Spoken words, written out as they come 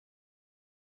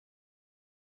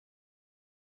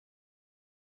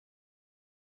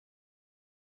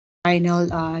final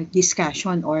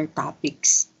discussion or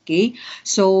topics. Okay,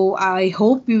 so I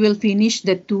hope we will finish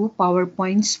the 2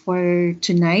 PowerPoints for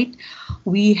tonight.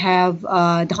 We have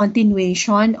the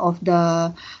continuation of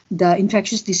the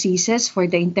infectious diseases for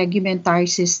the integumentary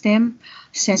system,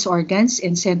 sense organs,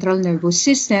 and central nervous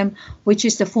system, which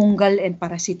is the fungal and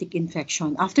parasitic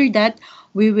infection. After that,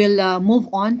 we will move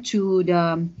on to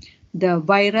the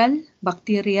viral,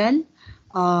 bacterial,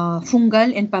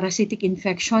 fungal, and parasitic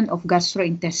infection of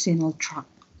gastrointestinal tract.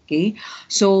 Okay,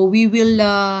 so we will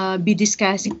be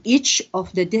discussing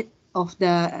of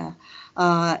the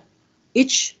uh,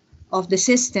 each of the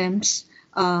systems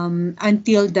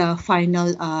until the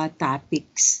final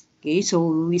topics. Okay,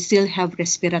 so we still have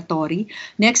respiratory.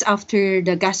 Next, after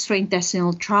the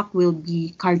gastrointestinal tract will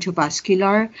be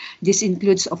cardiovascular. This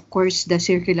includes, of course, the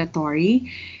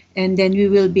circulatory. And then we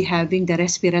will be having the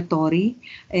respiratory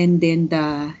and then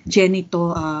the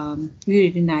genito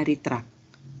urinary tract.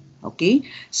 Okay,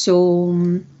 so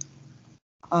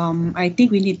I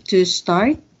think we need to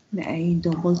start. I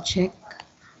double check.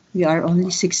 We are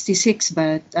only 66,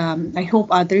 but I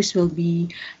hope others will be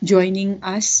joining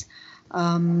us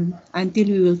until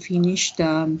we will finish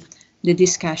the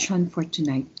discussion for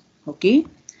tonight. Okay,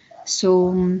 so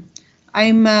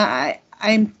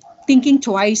I'm thinking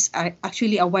twice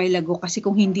actually a while ago kasi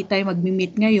kung hindi tayo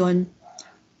mag-meet ngayon,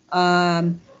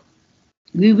 um,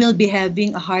 we will be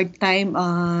having a hard time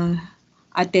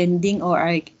attending, or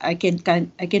I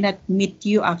cannot meet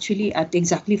you actually at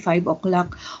exactly 5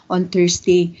 o'clock on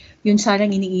Thursday. Yun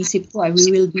sanang iniisip ko,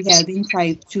 we will be having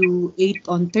 5 to 8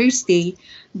 on Thursday,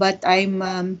 but I'm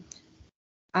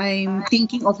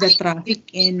thinking of the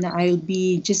traffic and I'll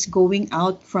be just going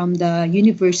out from the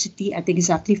university at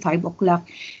exactly 5 o'clock,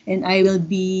 and I will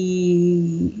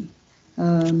be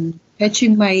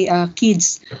fetching my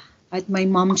kids at my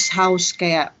mom's house,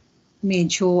 kaya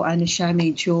medyo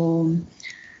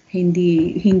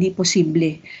hindi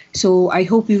posible. So I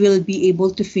hope we will be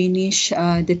able to finish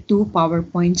the 2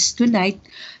 PowerPoints tonight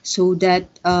so that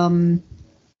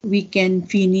we can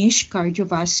finish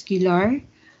cardiovascular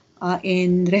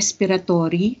and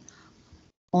respiratory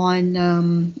on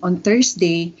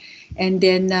Thursday, and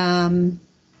then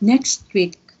next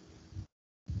week,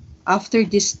 after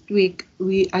this week,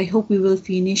 I hope we will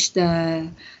finish the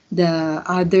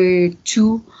other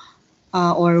two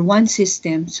or one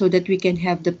system so that we can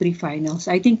have the pre-finals.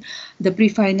 I think the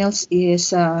pre-finals is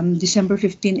December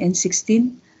 15 and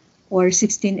 16 or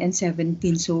 16 and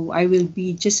 17. So I will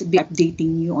be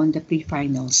updating you on the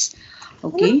pre-finals.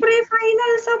 Okay?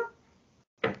 Pre-finals of...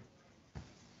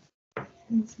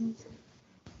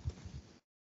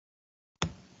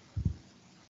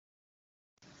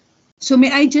 So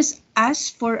may I just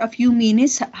ask for a few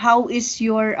minutes, how is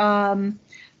your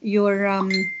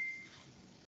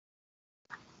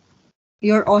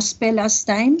OSPE last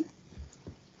time?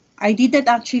 I did that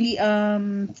actually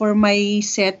for my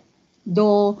set,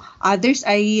 though others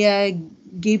I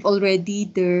gave already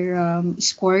their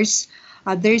scores.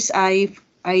 Others I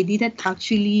didn't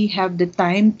actually have the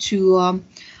time to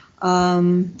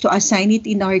assign it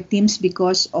in our teams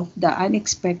because of the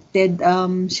unexpected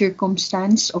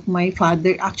circumstance of my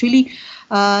father. Actually,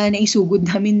 naisugod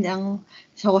namin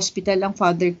sa hospital ang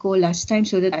father ko last time,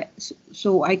 so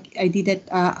I didn't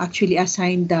actually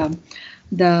assign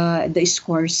the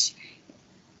scores.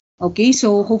 Okay,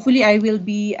 so hopefully I will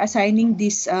be assigning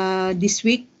this this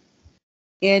week,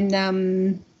 and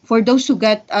for those who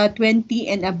got 20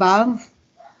 and above,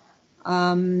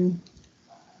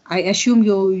 I assume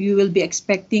you will be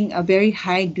expecting a very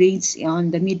high grades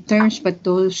on the midterms, but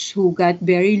those who got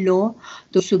very low,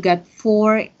 those who got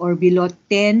 4 or below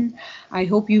 10, I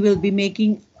hope you will be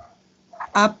making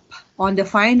up on the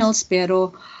finals.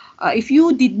 Pero if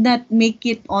you did not make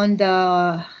it on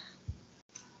the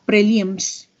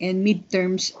prelims and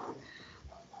midterms,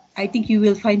 I think you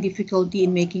will find difficulty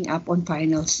in making up on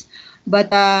finals.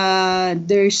 But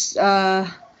there's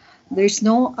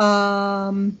no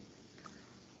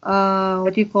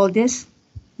what do you call this?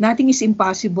 Nothing is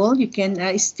impossible. You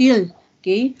can still,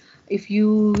 okay, if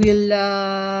you will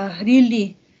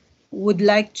really would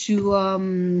like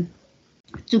to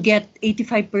get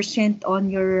 85% on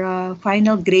your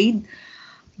final grade,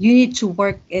 you need to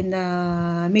work and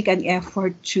make an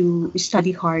effort to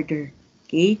study harder.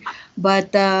 Okay,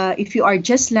 but if you are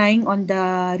just lying on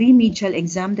the remedial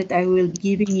exam that I will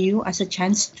be giving you as a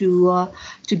chance to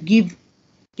give,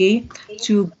 okay,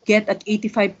 to get at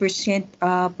 85%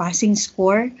 passing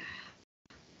score,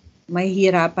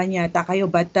 mahihirapan yata kayo,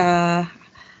 but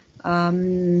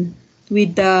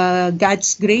with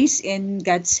God's grace and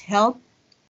God's help,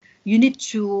 you need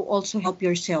to also help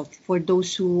yourself. For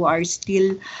those who are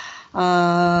still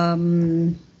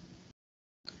um,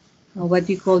 what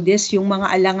do you call this, yung mga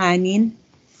alanganin.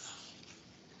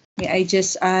 May I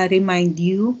just remind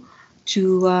you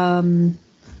to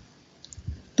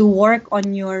work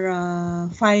on your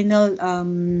final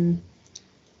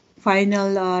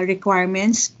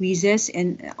requirements, quizzes,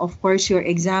 and of course your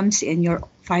exams and your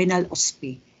final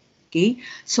OSPE. Okay,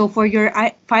 so for your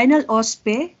final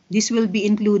OSPE, this will be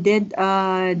included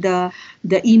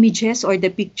the images or the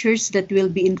pictures that will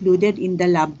be included in the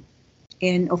lab,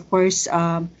 and of course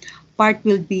part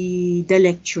will be the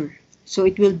lecture. So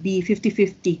it will be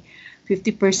 50-50,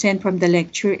 50% from the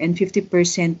lecture and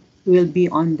 50% will be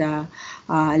on the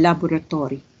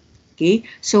laboratory. Okay,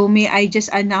 so may I just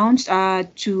announce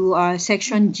to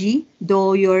section G,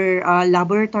 though your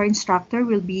laboratory instructor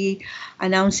will be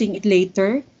announcing it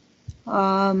later.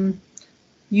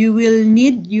 You will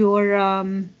need your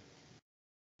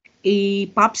a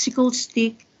popsicle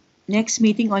stick next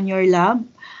meeting on your lab,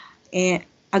 and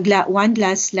one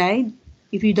glass slide.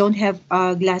 If you don't have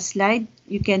a glass slide,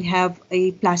 you can have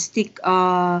a plastic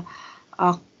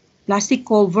plastic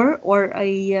cover or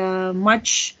a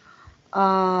much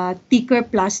thicker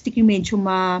plastic, yung medyo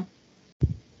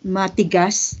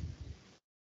matigas.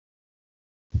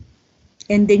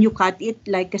 And then you cut it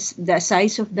like the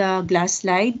size of the glass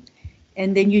slide.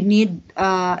 And then you need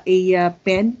a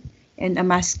pen and a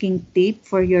masking tape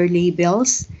for your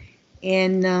labels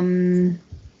and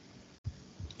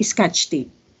Scotch tape.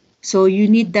 So you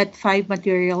need that 5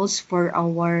 materials for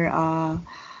our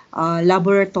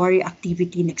laboratory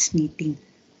activity next meeting.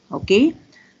 Okay?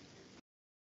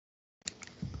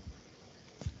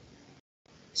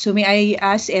 So may I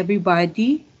ask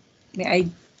everybody, may I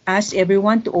ask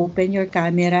everyone to open your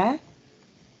camera?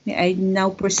 May I now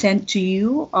present to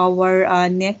you our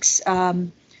next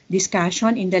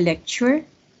discussion in the lecture.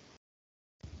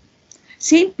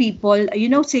 Same people,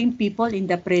 same people in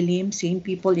the prelims, same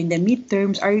people in the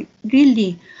midterms are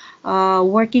really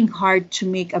working hard to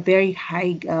make a very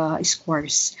high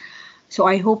scores. So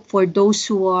I hope for those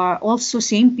who are also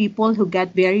same people who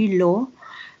got very low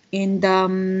in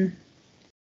the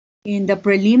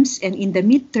prelims and in the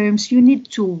midterms, you need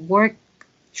to work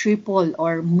triple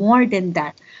or more than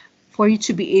that for you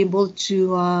to be able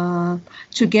to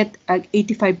get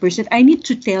 85%. I need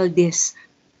to tell this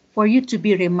for you to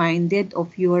be reminded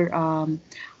of your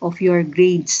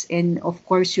grades and of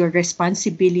course your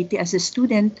responsibility as a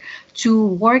student to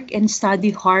work and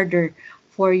study harder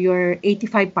for your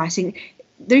 85 passing.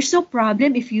 There's no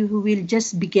problem if you will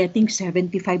just be getting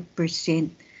 75%.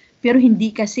 Pero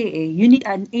hindi kasi you need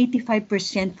an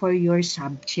 85% for your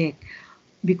subject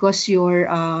because your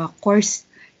course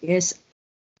is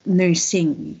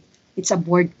nursing. It's a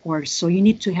board course, so you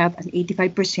need to have an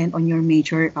 85% on your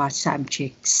major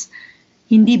subjects.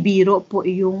 Hindi biro po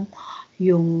yung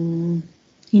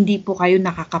hindi po kayo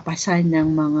nakakapasa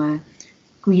ng mga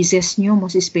quizzes nyo,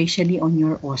 most especially on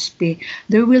your OSPE.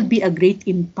 There will be a great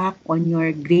impact on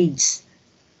your grades.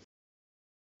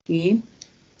 Okay?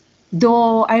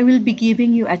 Though I will be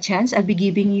giving you a chance, I'll be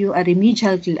giving you a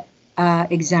remedial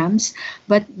exams,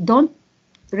 but don't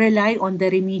rely on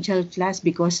the remedial class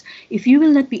because if you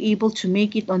will not be able to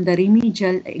make it on the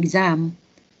remedial exam,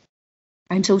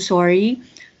 I'm so sorry.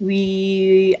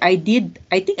 I think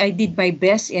I did my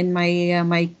best and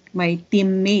my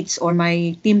teammates or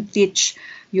my team teach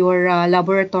your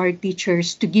laboratory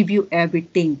teachers to give you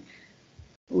everything.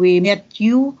 We met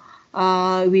you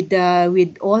with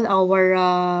all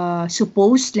our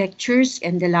supposed lectures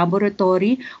and the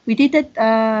laboratory. We did it,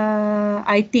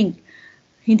 I think,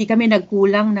 hindi kami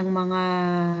nagkulang ng mga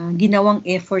ginawang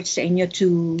efforts sa inyo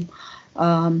to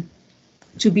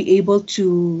be able to,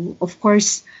 of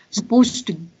course, supposed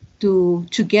to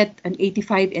get an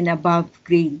 85 and above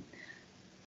grade.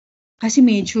 Kasi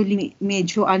medyo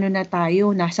ano na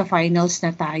tayo, nasa finals na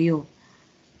tayo.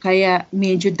 Kaya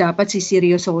medyo dapat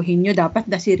siseryosohin nyo. Dapat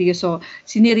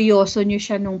sineryoso nyo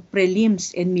siya nung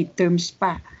prelims and midterms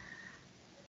pa.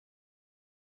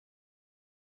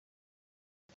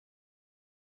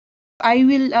 I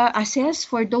will assess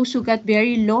for those who got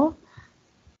very low.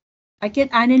 I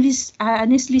can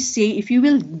honestly say if you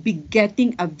will be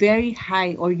getting a very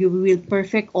high or you will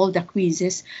perfect all the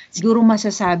quizzes, siguro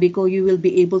masasabi ko you will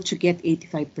be able to get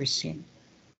 85%.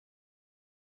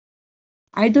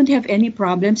 I don't have any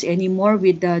problems anymore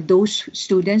with those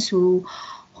students who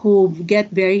get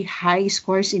very high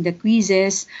scores in the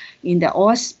quizzes, in the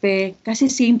OSPE, kasi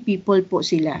same people po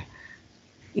sila.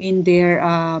 In their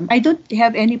I don't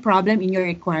have any problem in your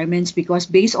requirements because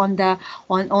based on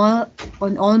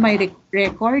all my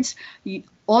records,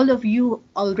 all of you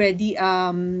already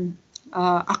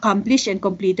accomplished and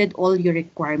completed all your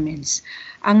requirements.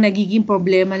 Ang nagiging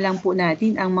problema lang po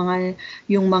natin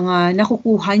yung mga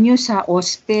nakukuha nyo sa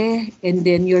OSPE and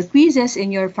then your quizzes and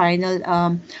your final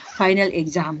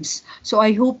exams. So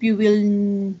I hope you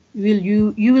will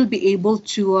be able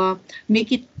to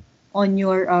make it on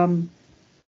your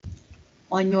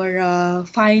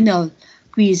final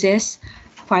quizzes,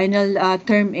 final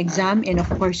term exam, and of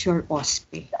course your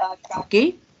OSPE.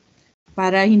 Okay?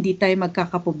 Para hindi tayo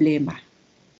magkakaproblema.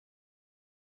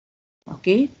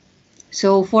 Okay?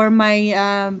 So for my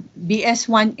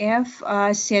BS1F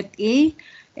set A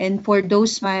and for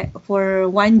those for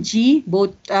 1G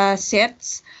both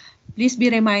sets, please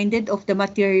be reminded of the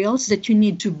materials that you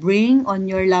need to bring on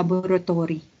your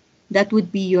laboratory. That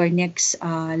would be your next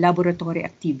laboratory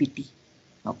activity.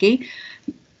 Okay?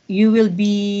 You will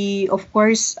be, of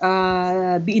course,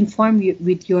 be informed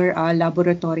with your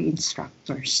laboratory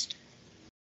instructors.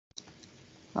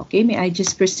 Okay, may I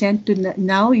just present to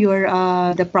now your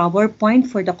the PowerPoint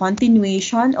for the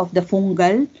continuation of the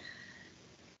fungal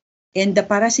and the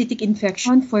parasitic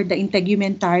infection for the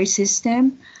integumentary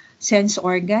system, sense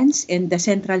organs, and the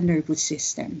central nervous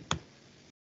system.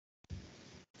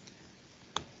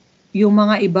 Yung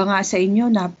mga iba nga sa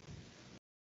inyo na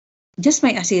just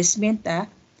my assessment,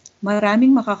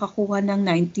 maraming makakakuha ng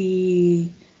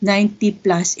 90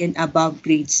 plus and above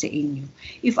grades sa inyo.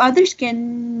 If others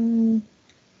can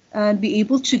be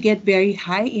able to get very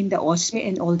high in the OSPE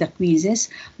and all the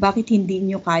quizzes, bakit hindi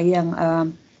nyo kayang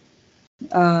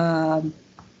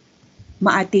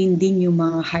ma-attain din yung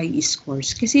mga high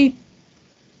scores? Kasi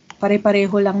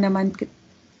pare-pareho lang naman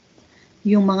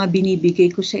yung mga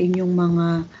binibigay ko sa inyong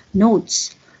mga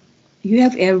notes. You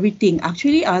have everything.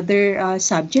 Actually, other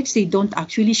subjects, they don't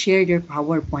actually share their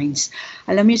PowerPoints.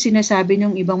 Alam mo yung sinasabi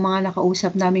ng ibang mga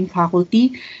nakausap naming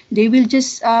faculty, they will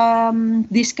just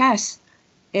discuss.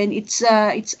 And it's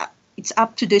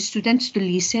up to the students to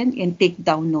listen and take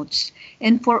down notes.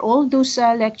 And for all those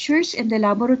lectures and the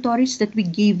laboratories that we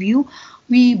give you,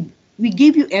 we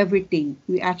give you everything.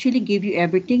 We actually give you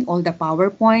everything, all the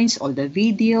PowerPoints, all the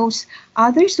videos.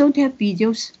 Others don't have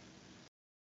videos.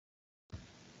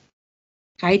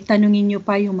 Kahit tanungin nyo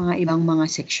pa yung mga ibang mga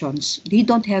sections, they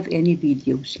don't have any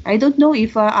videos. I don't know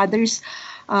if other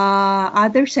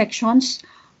sections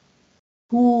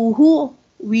who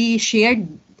we shared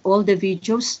all the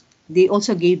videos, they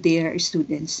also gave their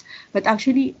students. But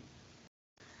actually,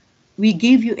 we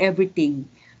gave you everything.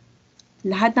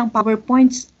 Lahat ng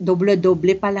PowerPoints,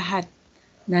 doble-doble pa lahat.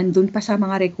 Nandun pa sa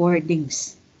mga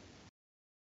recordings.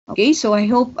 Okay, so I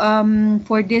hope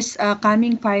for this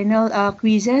coming final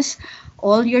quizzes,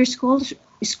 all your scores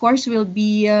will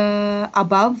be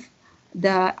above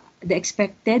the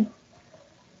expected.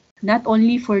 Not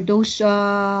only for those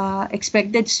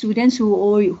expected students who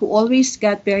always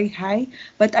got very high,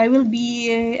 but I will be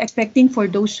expecting for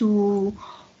those who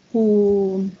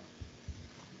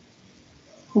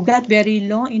got very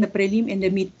low in the prelim and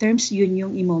the midterms, yun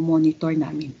yung imo-monitor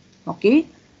namin. Okay?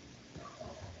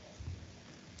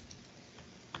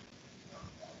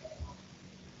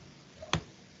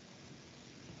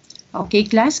 Okay,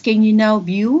 class, can you now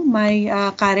view my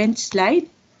current slide?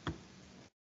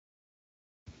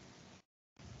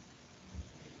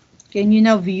 Can you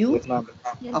now view? Yes.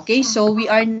 Okay, so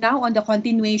we are now on the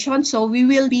continuation. So we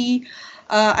will be,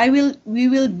 we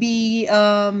will be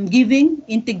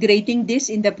integrating this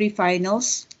in the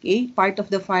pre-finals. Okay, part of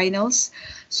the finals.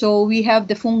 So we have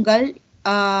the fungal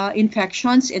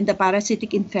infections and the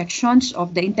parasitic infections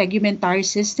of the integumentary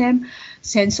system,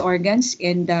 sense organs,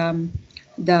 and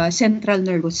the central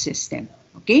nervous system.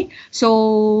 Okay,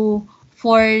 so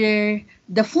for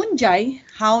the fungi,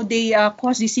 how they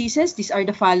cause diseases, these are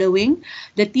the following.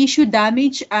 The tissue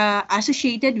damage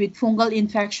associated with fungal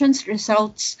infections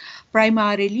results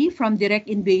primarily from direct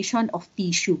invasion of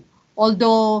tissue.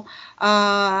 Although,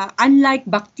 unlike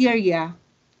bacteria,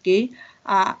 okay,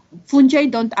 fungi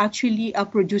don't actually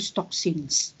produce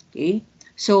toxins. Okay,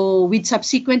 so with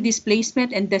subsequent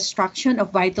displacement and destruction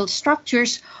of vital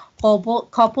structures,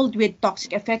 coupled with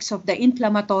toxic effects of the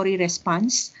inflammatory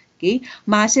response, okay,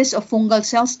 masses of fungal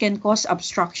cells can cause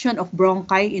obstruction of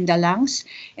bronchi in the lungs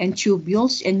and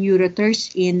tubules and ureters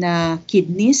in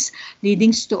kidneys, leading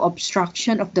to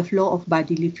obstruction of the flow of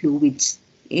bodily fluids.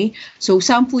 Okay, so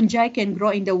some fungi can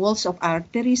grow in the walls of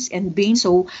arteries and veins,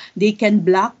 so they can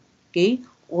block, okay,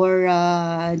 or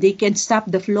they can stop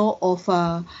the flow of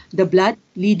the blood,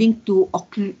 leading to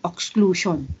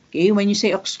occlusion. Okay, when you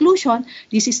say occlusion,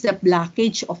 this is the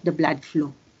blockage of the blood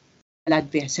flow, blood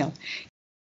vessel.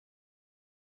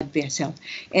 blood vessel.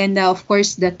 And of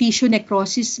course, the tissue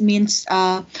necrosis means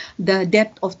the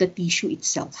depth of the tissue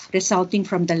itself, resulting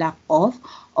from the lack of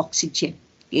oxygen.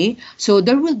 Okay, so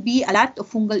there will be a lot of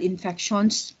fungal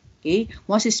infections. Okay,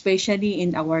 most especially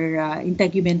in our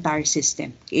integumentary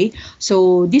system. Okay,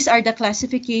 so these are the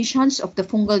classifications of the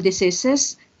fungal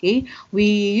diseases. Okay, we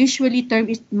usually term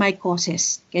it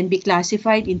mycosis, can be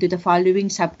classified into the following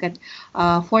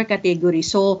four categories.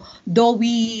 So though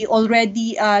we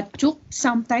already took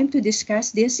some time to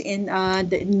discuss this in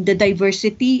the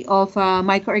diversity of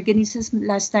microorganisms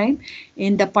last time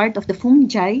in the part of the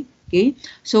fungi. Okay,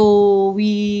 so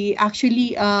we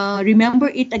actually remember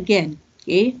it again.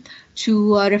 Okay,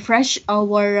 to refresh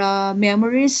our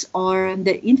memories or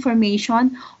the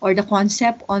information or the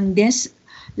concept on this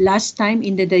last time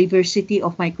in the diversity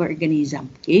of microorganism.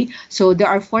 Okay, so there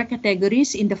are four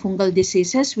categories in the fungal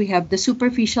diseases. We have the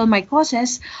superficial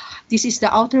mycosis. This is the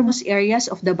outermost areas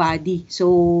of the body.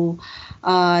 So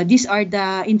these are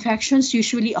the infections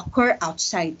usually occur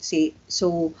outside.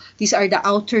 So these are the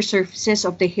outer surfaces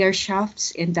of the hair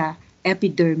shafts and the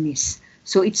epidermis.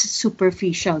 So it's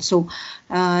superficial. So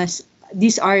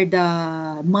these are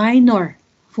the minor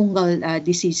fungal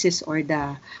diseases or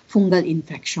the fungal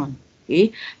infection.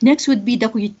 Okay. Next would be the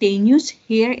cutaneous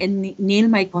hair and nail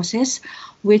mycosis,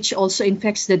 which also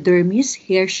infects the dermis,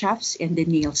 hair shafts, and the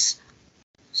nails.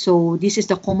 So this is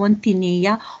the common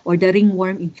tinea or the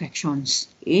ringworm infections.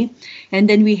 Okay. And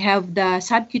then we have the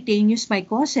subcutaneous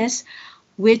mycosis,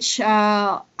 which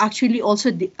actually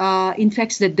also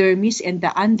infects the dermis and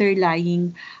the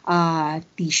underlying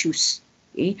tissues.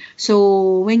 Okay.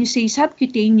 So when you say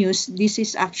subcutaneous, this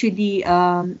is actually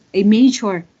a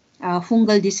major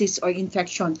fungal disease or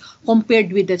infection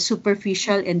compared with the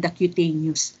superficial and the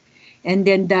cutaneous. And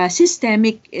then the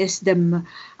systemic is the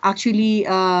actually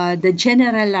the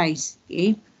generalized,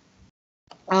 okay,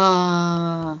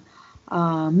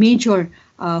 major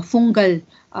fungal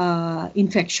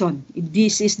infection.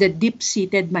 This is the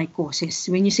deep-seated mycosis.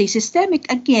 When you say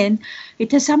systemic, again,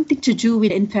 it has something to do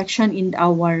with infection in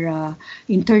our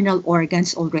internal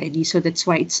organs already. So that's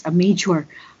why it's a major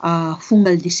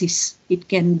fungal disease. It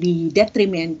can be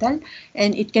detrimental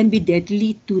and it can be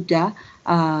deadly to the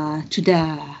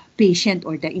patient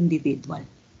or the individual.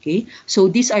 Okay, so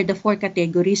these are the four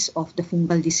categories of the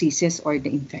fungal diseases or the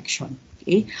infection.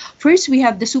 Okay, first we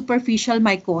have the superficial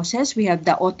mycosis. We have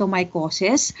the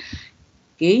otomycosis.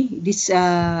 Okay, this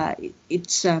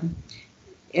it's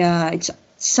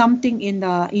something in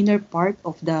the inner part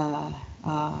of the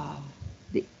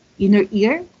inner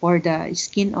ear or the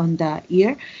skin on the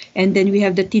ear, and then we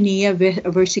have the tinea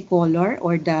versicolor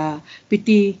or the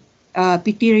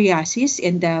pityriasis,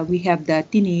 and we have the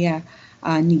tinea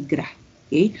nigra.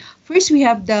 Okay, first we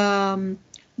have the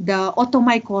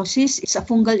otomycosis. It's a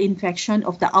fungal infection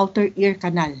of the outer ear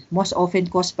canal, most often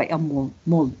caused by a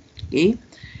mold. Okay,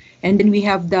 and then we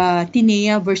have the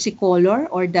tinea versicolor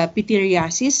or the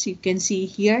pityriasis. You can see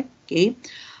here. Okay,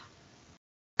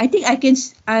 I think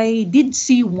I did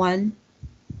see one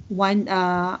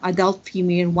adult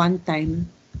female one time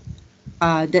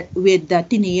with the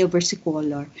tinea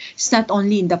versicolor. It's not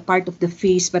only in the part of the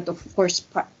face, but of course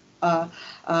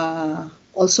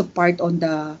also part on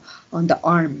the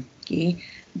arm. Okay,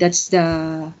 that's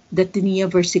the tinea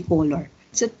versicolor.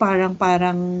 So parang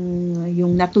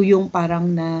yung natuyong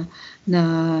parang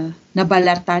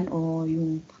nabalatan o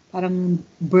yung parang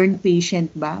burn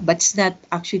patient ba, but it's not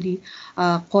actually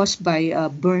caused by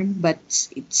burn, but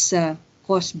it's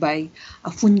caused by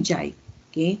a fungi.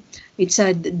 Okay,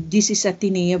 this is a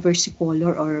tinea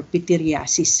versicolor or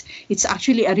pityriasis. It's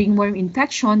actually a ringworm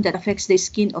infection that affects the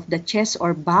skin of the chest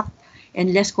or back,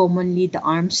 and less commonly the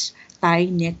arms, thigh,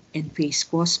 neck, and face,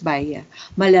 caused by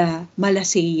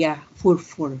Malassezia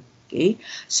furfur. Okay,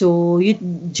 so you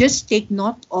just take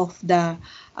note of the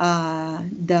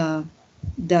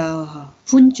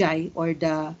fungi or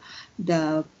the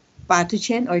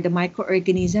pathogen or the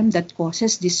microorganism that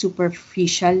causes this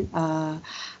superficial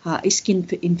skin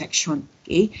infection.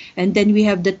 Okay, and then we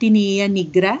have the tinea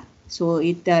nigra. So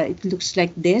it looks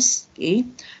like this. Okay,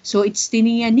 so it's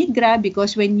tinea nigra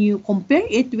because when you compare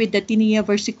it with the tinea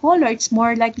versicolor, it's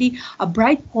more likely a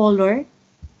bright color,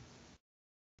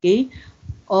 okay,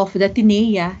 of the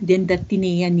tinea than the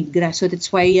tinea nigra. So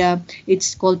that's why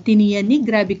it's called tinea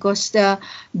nigra, because the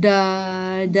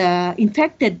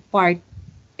infected part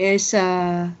is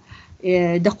the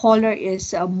color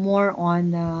is more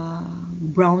on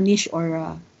brownish,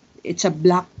 or it's a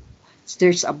black.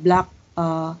 There's a black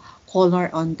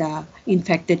color on the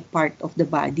infected part of the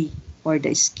body or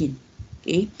the skin.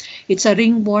 Okay, it's a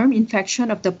ringworm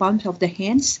infection of the palms of the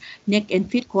hands, neck,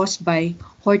 and feet caused by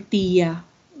Hortea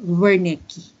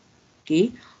wernicki.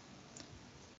 Okay.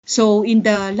 So in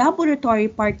the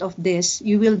laboratory part of this,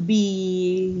 you will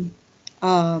be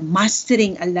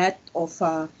mastering a lot of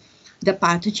the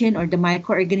pathogen or the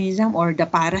microorganism or the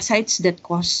parasites that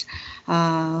cause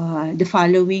the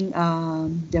following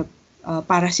the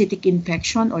parasitic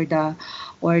infection or the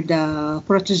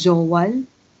protozoal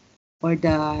or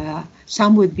the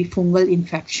some would be fungal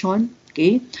infection.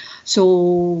 Okay,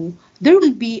 so there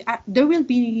will be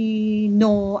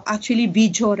no actually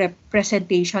video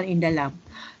representation in the lab.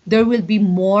 There will be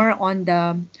more on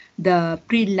the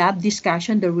pre-lab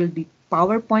discussion. There will be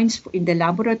PowerPoints in the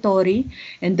laboratory,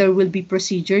 and there will be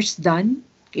procedures done.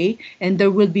 Okay, and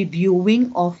there will be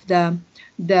viewing of the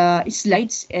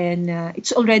slides, and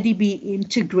it's already be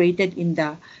integrated in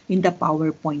the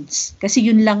PowerPoints. Kasi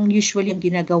yun lang usually ang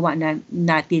ginagawa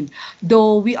natin.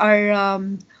 Though we are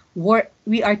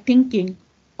thinking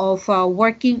of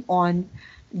working on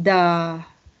the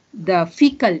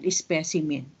fecal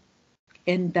specimen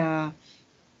and the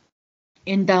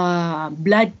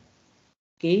blood,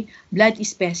 okay, blood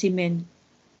specimen.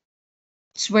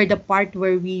 It's where the part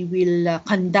where we will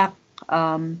conduct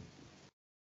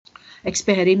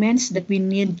experiments that we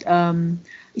need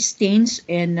stains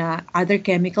and other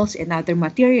chemicals and other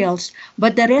materials,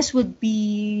 but the rest would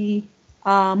be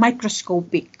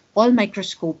microscopic, all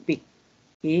microscopic.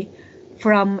 Okay,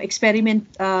 from experiment,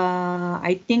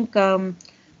 I think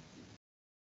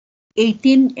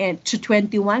 18 to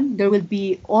 21, there will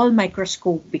be all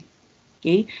microscopic.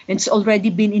 Okay, and it's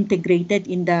already been integrated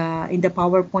in the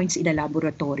PowerPoints in the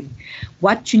laboratory.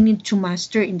 What you need to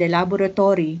master in the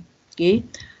laboratory, okay,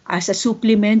 as a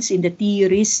supplements in the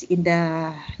theories in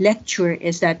the lecture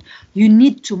is that you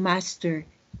need to master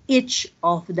each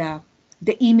of the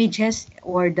images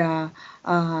or the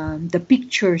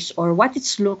pictures or what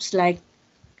it looks like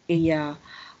a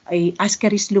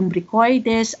Ascaris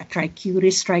lumbricoides, a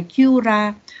Trichuris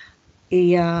trichura,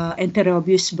 a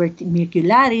Enterobius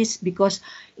vermicularis, because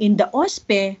in the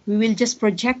OSPE, we will just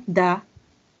project the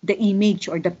image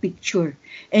or the picture,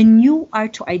 and you are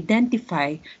to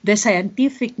identify the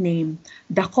scientific name,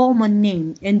 the common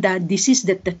name, and the disease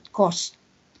that caused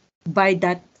by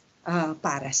that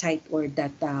parasite or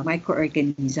that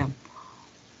microorganism.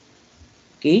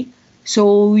 Okay,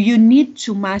 so you need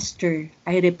to master,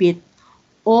 I repeat,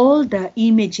 all the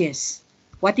images,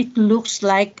 what it looks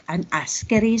like an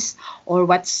Ascaris or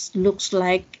what looks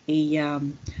like a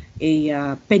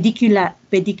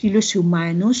Pediculus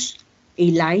humanus, a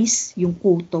lice, yung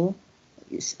kuto.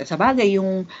 Sa bagay,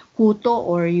 yung kuto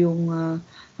or yung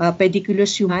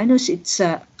Pediculus humanus, it's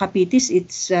capitis,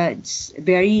 it's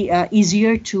very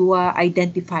easier to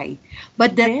identify.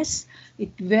 But the rest,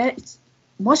 it's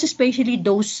most especially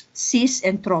those cysts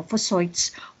and trophozoites,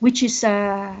 which is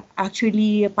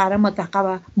actually parang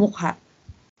magkakamukha,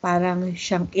 parang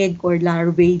siyang egg or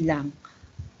larvae lang.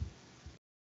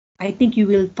 I think you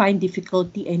will find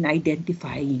difficulty in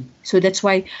identifying. So that's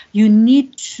why you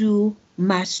need to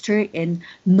master and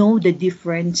know the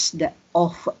difference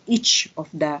of each of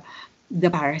the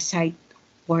parasite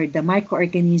or the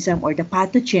microorganism or the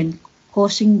pathogen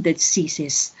causing the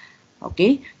diseases.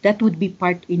 Okay, that would be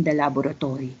part in the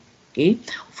laboratory. Okay,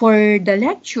 for the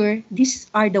lecture, these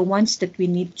are the ones that we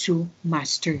need to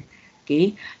master.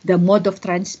 Okay, the mode of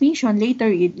transmission, later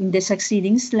in the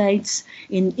succeeding slides,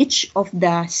 in each of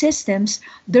the systems,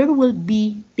 there will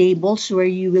be tables where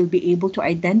you will be able to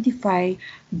identify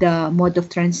the mode of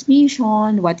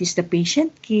transmission, what is the patient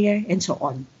care, and so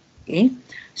on. Okay,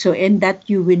 so and that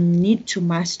you will need to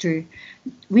master,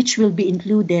 which will be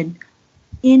included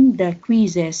in the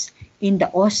quizzes in the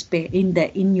OSPE,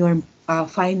 in your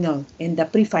final, in the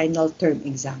pre-final term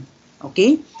exam.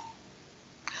 Okay?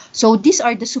 So these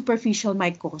are the superficial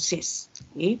mycosis.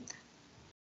 Okay?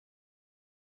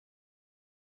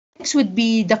 Next would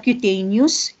be the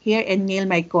cutaneous hair and nail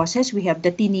mycosis. We have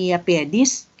the Tinea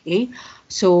pedis. Okay?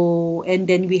 So, and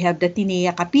then we have the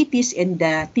Tinea capitis and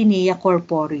the Tinea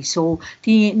corporis. So,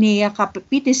 Tinea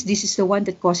capitis, this is the one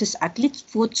that causes athlete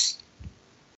foots.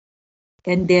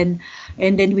 And then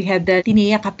we have the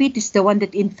Tinea capitis, the one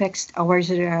that infects our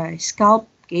scalp,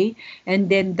 okay? And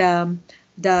then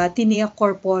the Tinea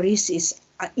corporis is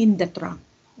in the trunk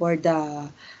or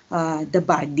the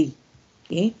body,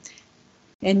 okay?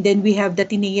 And then we have the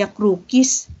Tinea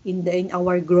crucis in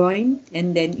our groin,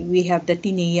 and then we have the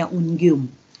Tinea unguium,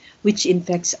 which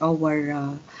infects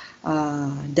our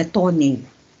the toenail,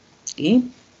 okay?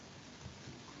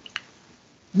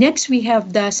 Next, we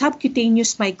have the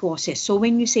subcutaneous mycosis. So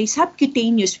when you say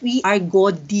subcutaneous, we are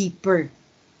go deeper.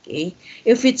 Okay,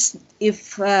 if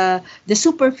the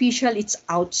superficial, it's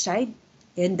outside,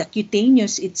 and the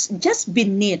cutaneous, it's just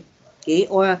beneath. okay,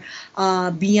 or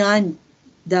beyond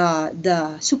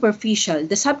the superficial,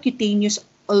 the subcutaneous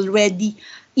already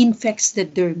infects the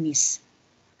dermis.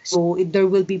 So there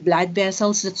will be blood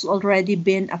vessels that's already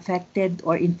been affected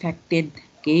or infected.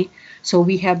 Okay, so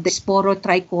we have the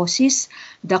sporotrichosis,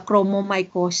 the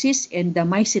chromomycosis, and the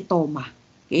mycetoma.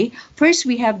 Okay, first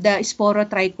we have the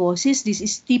sporotrichosis. This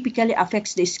is typically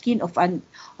affects the skin of an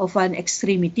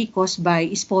extremity caused by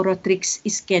Sporotrix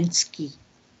iskenski.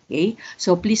 Okay,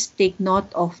 so please take note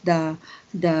of the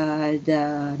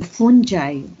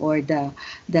fungi or the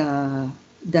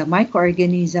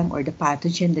microorganism or the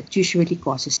pathogen that usually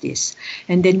causes this.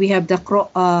 And then we have the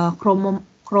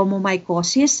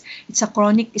chromomycosis. It's a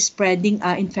chronic spreading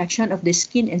infection of the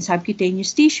skin and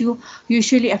subcutaneous tissue,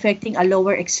 usually affecting a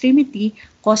lower extremity,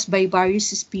 caused by various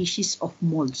species of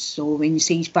molds. So when you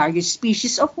say various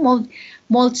species of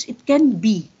molds, it can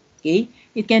be, okay,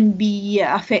 it can be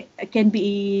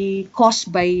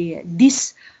caused by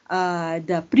this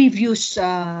the previous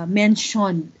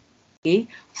mentioned, okay,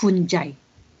 fungi.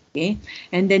 Okay,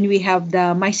 and then we have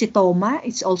the mycetoma.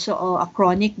 It's also a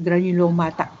chronic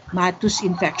granulomatous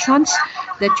infections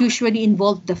that usually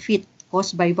involve the feet,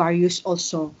 caused by various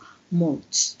also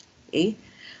molds. Okay,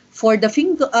 for the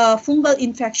fungal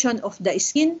infection of the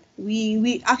skin,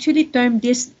 we actually term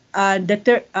this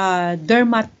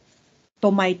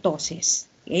dermatomytosis.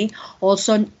 Okay,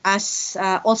 also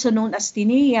known as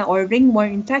tinea or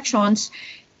ringworm infections,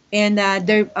 and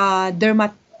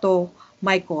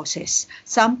dermatomycosis.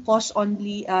 Some cause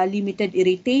only limited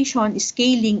irritation,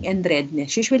 scaling, and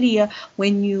redness. Usually,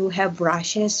 when you have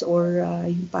rashes or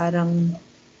yung parang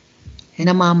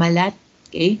namamalat,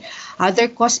 okay? Other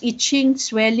cause itching,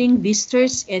 swelling,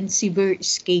 blisters, and severe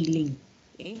scaling.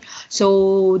 Okay?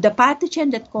 So the pathogen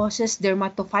that causes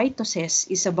dermatophytosis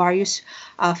is a various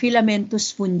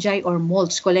filamentous fungi or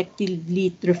molds,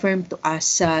 collectively referred to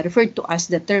as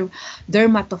the term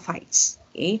dermatophytes.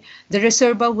 Okay? The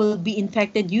reservoir will be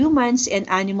infected humans and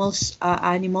animals,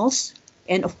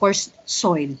 and of course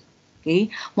soil. Okay?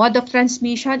 Mode of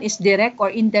transmission is direct or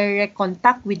indirect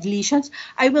contact with lesions.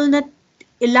 I will not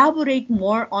elaborate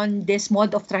more on this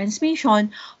mode of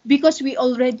transmission because we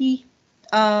already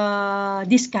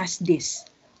discussed this.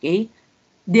 Okay,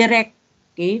 direct,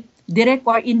 okay, direct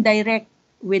or indirect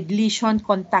with lesion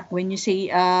contact. When you say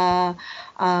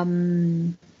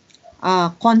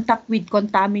contact with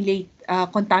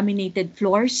contaminated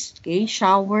floors, okay,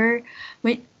 shower.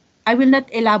 I will not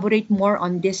elaborate more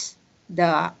on this,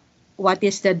 what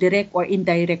is the direct or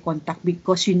indirect contact,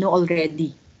 because you know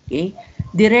already. Okay,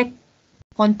 direct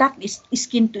contact is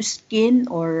skin to skin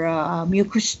or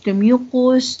mucus to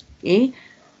mucus. Okay,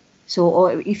 so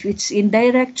or if it's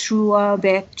indirect, through a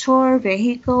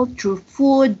vehicle, through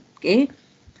food. Okay,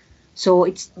 so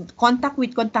it's contact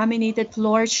with contaminated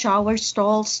floors, shower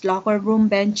stalls, locker room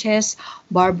benches,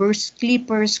 barbers,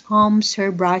 clippers, combs,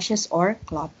 hair brushes, or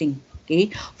clothing. Okay,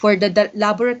 for the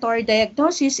laboratory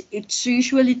diagnosis, it's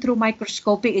usually through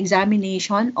microscopic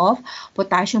examination of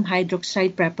potassium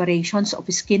hydroxide preparations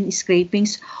of skin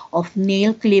scrapings, of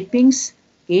nail clippings.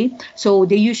 Okay, so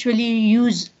they usually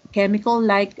use chemical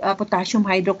like potassium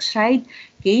hydroxide,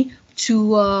 okay,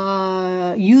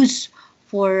 to use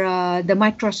for the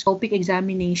microscopic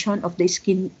examination of the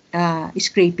skin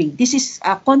scraping. This is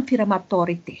a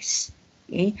confirmatory test,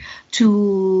 okay,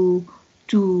 to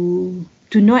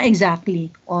know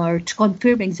exactly or to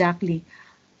confirm exactly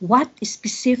what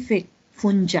specific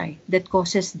fungi that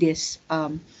causes this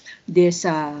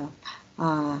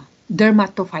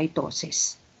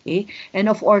dermatophytosis. Okay, and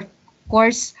of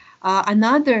course,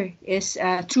 another is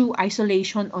through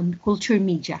isolation on culture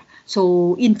media.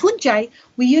 So in fungi,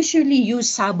 we usually use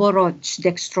Saborodge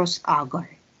dextrose agar.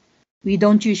 We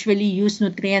don't usually use the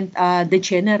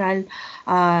general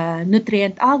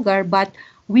nutrient agar, but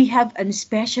we have a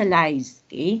specialized,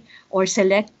 okay, or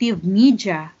selective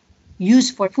media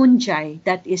used for fungi,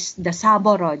 that is the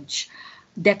Saborodge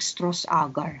dextrose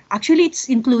agar. Actually, it's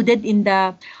included in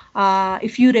the,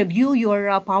 if you review your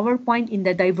PowerPoint, in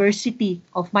the diversity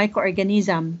of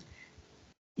microorganisms,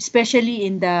 especially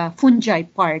in the fungi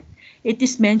part, it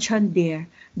is mentioned there,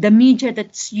 the media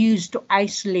that's used to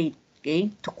isolate,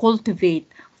 okay, to cultivate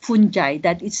fungi,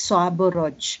 that is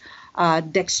Saborodge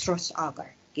dextrose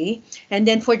agar. Okay, and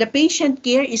then for the patient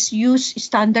care is use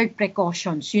standard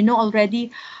precautions. You know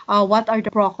already what are the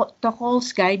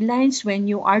protocols, guidelines when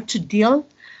you are to deal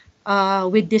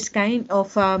with this kind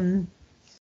of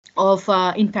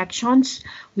infections.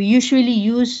 We usually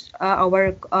use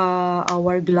our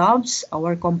gloves,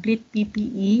 our complete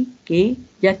PPE, okay,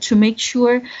 just to make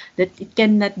sure that it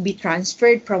cannot be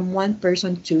transferred from one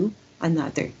person to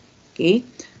another. Okay,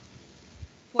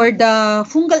 For the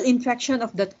fungal infection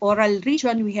of the oral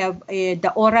region, we have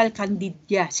the oral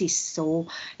candidiasis. So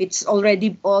it's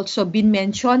already also been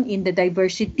mentioned in the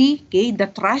diversity, okay, the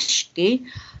thrush, okay.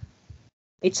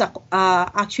 It's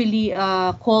actually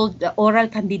called the oral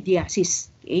candidiasis,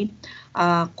 okay,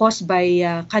 caused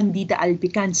by Candida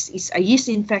albicans. It's a yeast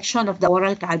infection of the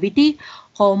oral cavity,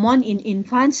 common in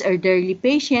infants, elderly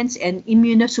patients, and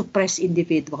immunosuppressed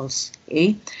individuals.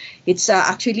 Okay, it's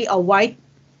actually a white.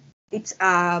 It's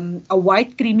a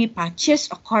white creamy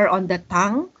patches occur on the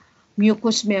tongue,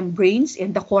 mucous membranes,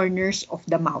 and the corners of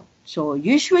the mouth. So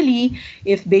usually,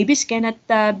 if babies cannot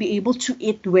be able to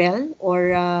eat well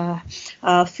or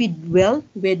feed well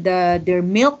with their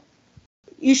milk,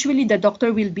 usually the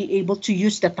doctor will be able to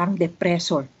use the tongue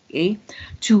depressor, okay,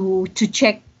 to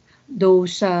check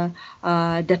those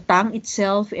the tongue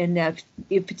itself, and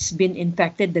if it's been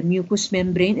infected, the mucous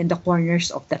membrane and the corners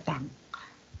of the tongue.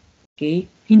 Okay?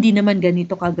 Hindi naman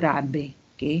ganito kagrabe.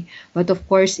 Okay? But of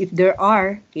course, if there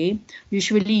are, okay,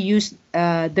 usually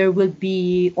there will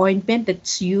be ointment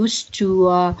that's used to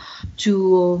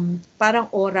parang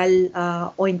oral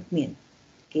ointment.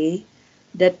 Okay?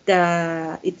 That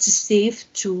it's safe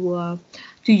to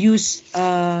use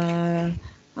by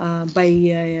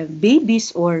babies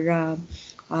or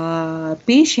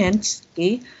patients,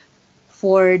 okay,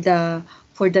 for the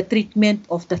treatment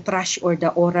of the thrush or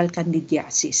the oral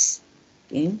candidiasis.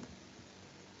 Okay.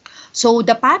 So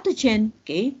the pathogen,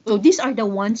 okay, so these are the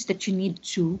ones that you need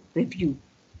to review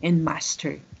and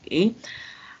master. Okay.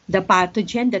 The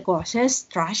pathogen that causes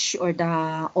thrush or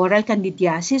the oral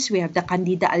candidiasis, we have the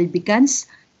Candida albicans,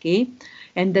 okay,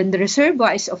 and then the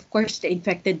reservoir is of course the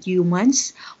infected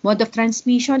humans. Mode of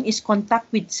transmission is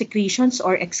contact with secretions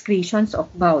or excretions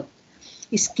of mouth,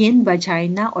 skin,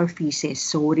 vagina, or feces.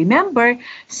 So remember,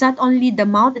 it's not only the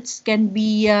mouth that can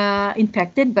be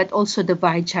infected, but also the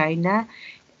vagina,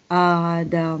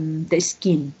 the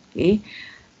skin. Okay,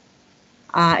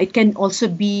 it can also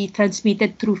be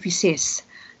transmitted through feces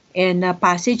and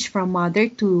passage from mother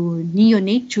to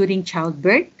neonate during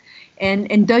childbirth,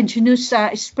 and endogenous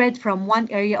spread from one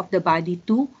area of the body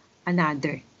to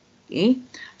another. Okay,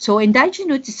 so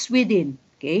endogenous is within.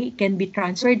 Okay, it can be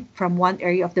transferred from one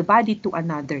area of the body to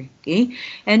another. Okay,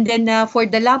 and then for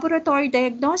the laboratory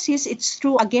diagnosis, it's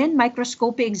through again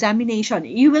microscopic examination.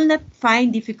 You will not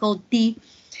find difficulty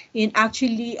in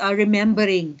actually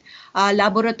remembering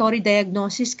laboratory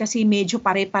diagnosis kasi medyo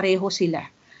pare-pareho sila.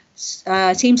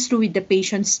 Same true with the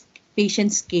patient's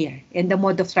care and the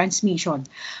mode of transmission.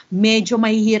 Medyo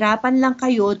mahihirapan lang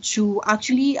kayo to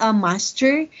actually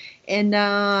master and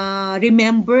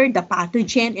remember the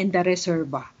pathogen and the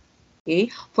reservoir.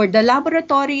 Okay? For the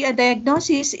laboratory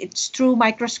diagnosis, it's through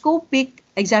microscopic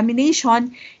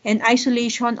examination and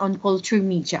isolation on culture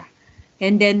media.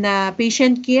 And then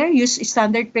patient care, use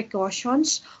standard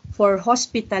precautions for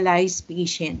hospitalized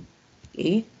patient.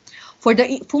 Okay? For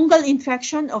the fungal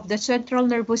infection of the central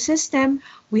nervous system,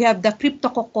 we have the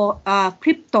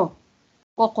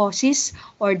cryptococcosis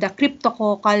or the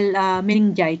cryptococcal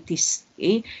meningitis.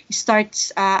 Okay? It starts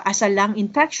as a lung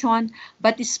infection,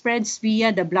 but it spreads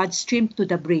via the bloodstream to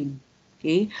the brain.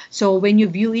 Okay, so when you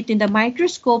view it in the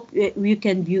microscope, you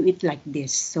can view it like this.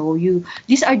 So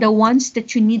these are the ones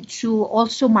that you need to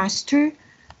also master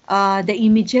the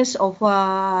images of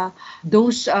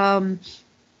those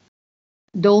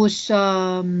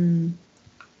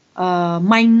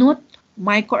minute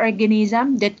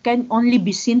microorganism that can only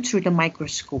be seen through the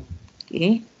microscope.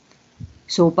 Okay,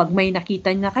 so pag may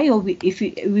nakita na kayo, if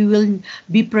we will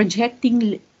be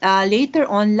projecting later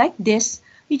on like this,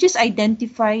 you just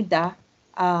identify the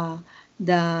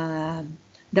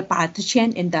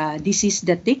pathogen and the disease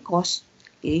that they cause.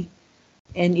 Okay,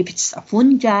 and if it's a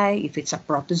fungi, if it's a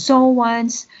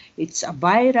protozoans, it's a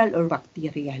viral or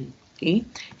bacterial. Okay,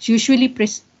 it's usually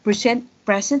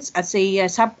presents as a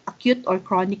subacute or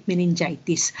chronic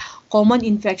meningitis, common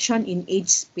infection in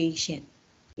aged patient.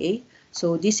 Okay,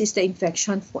 so this is the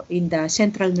infection in the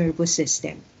central nervous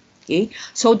system. Okay,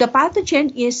 so the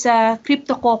pathogen is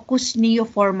Cryptococcus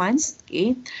neoformans.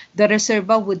 Okay, the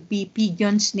reservoir would be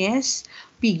pigion's nest,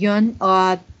 pigeon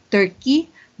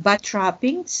turkey, bat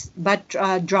droppings,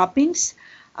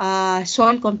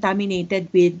 soil contaminated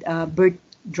with bird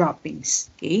droppings.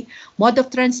 Okay, mode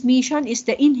of transmission is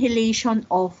the inhalation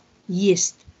of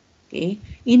yeast. Okay,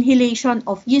 inhalation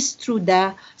of yeast through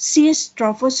the cyst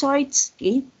trophozoites.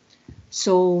 Okay,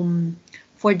 so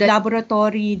for the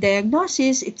laboratory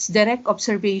diagnosis, it's direct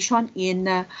observation in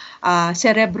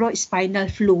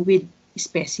cerebrospinal fluid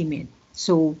specimen.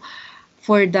 So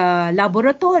for the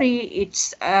laboratory,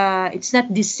 it's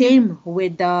not the same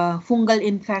with the fungal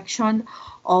infection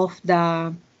of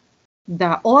the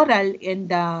the oral and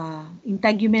the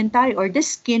integumentary or the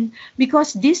skin,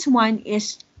 because this one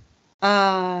is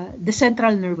the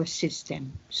central nervous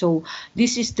system. So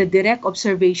this is the direct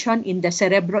observation in the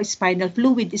cerebrospinal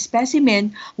fluid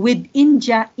specimen with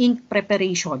India ink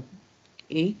preparation.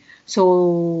 Okay,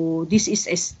 so this is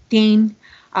a stain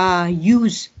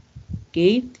used,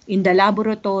 okay, in the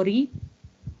laboratory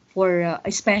for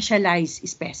a specialized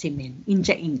specimen,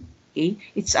 India ink. Okay,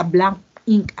 it's a blank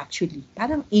ink actually,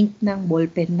 parang ink ng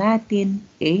ballpen natin.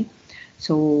 Okay,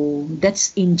 so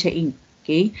that's India ink.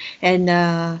 Okay, and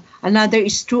another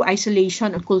is through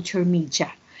isolation of culture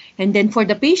media. And then for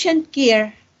the patient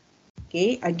care,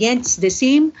 okay, again, it's the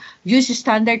same. Use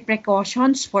standard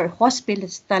precautions for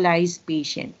hospitalized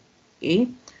patient.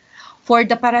 Okay, for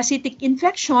the parasitic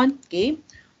infection, okay,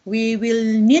 we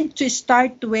will need to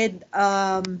start with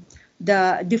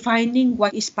the defining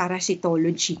what is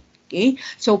parasitology. Okay,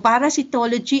 so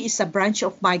parasitology is a branch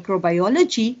of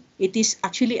microbiology. It is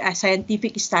actually a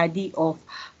scientific study of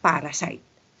parasite.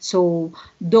 So,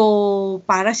 though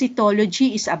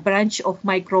parasitology is a branch of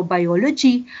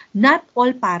microbiology, not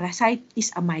all parasite is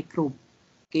a microbe.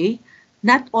 Okay,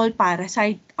 not all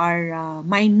parasite are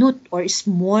minute or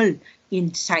small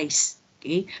in size.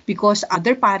 Okay, because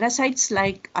other parasites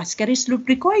like Ascaris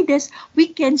lubricoides, we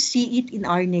can see it in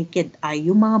our naked eye.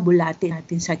 Yung mga bulate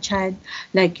natin sa tiyan,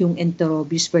 like yung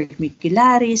Enterobius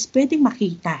vermicularis, pwedeng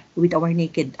makita with our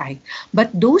naked eye.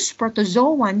 But those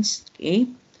protozoans, okay,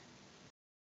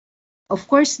 of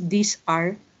course, these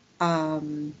are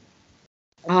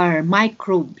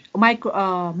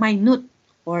minute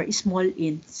or small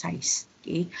in size.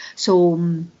 Okay, so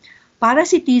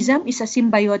parasitism is a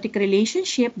symbiotic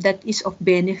relationship that is of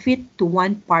benefit to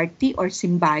one party or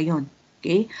symbiont.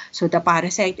 Okay, so the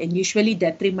parasite and usually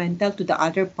detrimental to the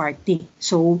other party.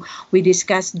 So we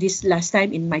discussed this last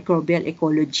time in microbial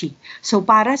ecology. So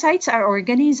parasites are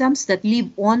organisms that live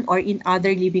on or in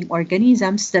other living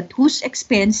organisms that whose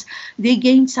expense they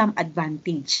gain some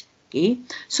advantage. Okay,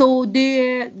 so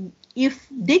if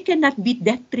they cannot be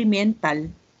detrimental,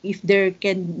 if they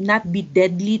cannot be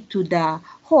deadly to the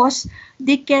host,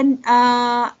 they can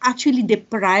actually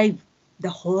deprive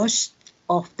the host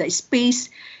of the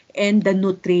space and the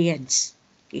nutrients.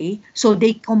 Okay, so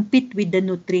they compete with the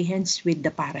nutrients with the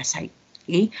parasite.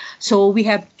 Okay, so we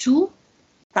have two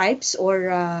types or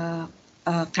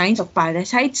kinds of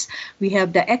parasites. We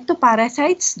have the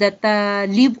ectoparasites that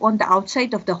live on the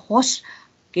outside of the host.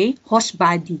 Okay, host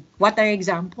body. What are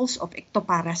examples of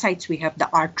ectoparasites? We have the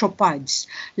arthropods,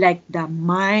 like the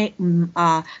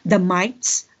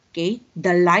mites, okay,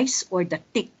 the lice or the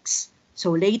ticks.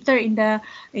 So later in the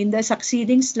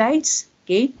succeeding slides,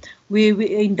 okay, we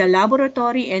in the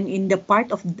laboratory and in the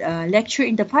part of the lecture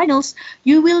in the finals,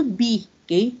 you will be,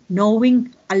 okay,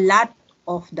 knowing a lot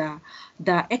of the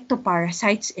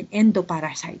ectoparasites and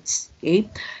endoparasites. Okay,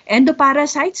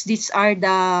 endoparasites, these are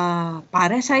the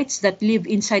parasites that live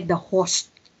inside the host.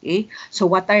 Okay, so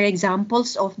what are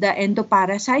examples of the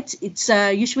endoparasites? It's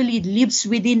usually lives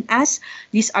within us.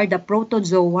 These are the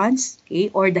protozoans, okay,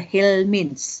 or the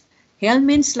helminths.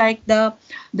 Helminths like the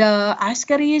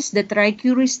Ascaris, the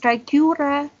Trichuris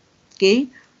trichura. Okay,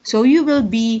 so you will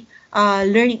be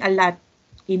learning a lot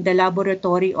in the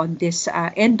laboratory on this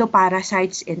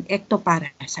endoparasites and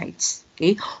ectoparasites.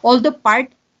 Okay, all the part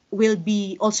will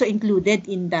be also included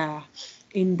in the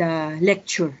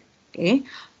lecture. Okay.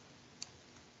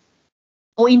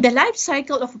 So in the life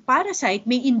cycle of a parasite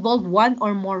may involve one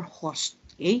or more hosts.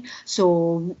 Okay,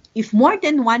 so if more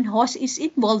than one host is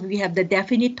involved, we have the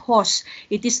definite host.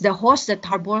 It is the host that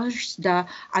harbors the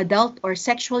adult or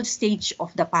sexual stage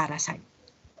of the parasite.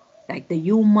 Like the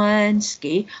humans,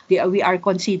 okay, we are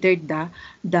considered the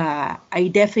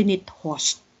indefinite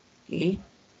host. Okay,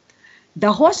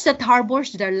 the host that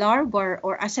harbors the larva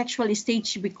or asexual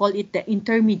stage, we call it the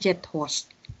intermediate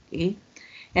host. Okay,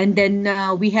 and then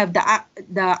we have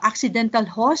the accidental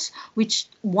host, which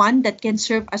one that can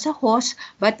serve as a host,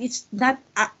 but it's not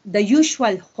the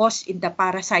usual host in the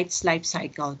parasite's life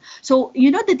cycle. So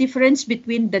you know the difference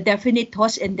between the definite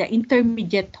host and the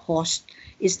intermediate host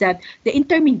is that the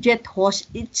intermediate host,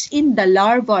 it's in the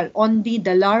larval, only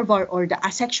the larval or the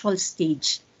asexual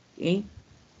stage. Okay.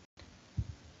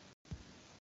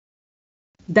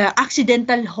 The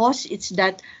accidental host, it's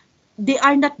that they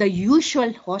are not the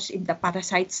usual host in the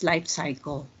parasite's life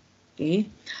cycle. Okay.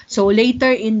 So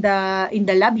later in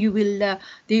the lab, you will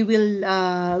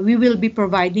we will be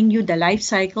providing you the life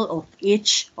cycle of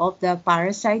each of the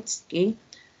parasites. Okay.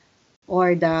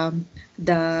 Or the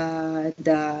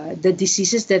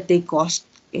diseases that they cause.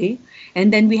 Okay,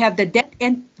 and then we have the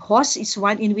dead-end host is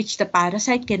one in which the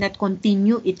parasite cannot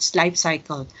continue its life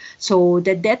cycle. So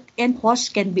the dead-end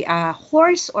host can be a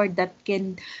horse, or that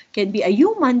can be a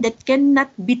human that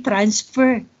cannot be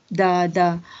transferred the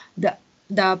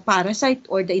the parasite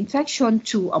or the infection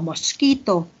to a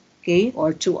mosquito, okay,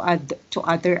 or to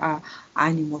other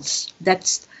animals.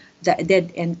 That's the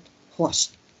dead-end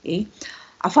host. Okay.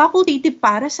 A facultative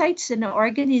parasite is an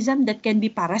organism that can be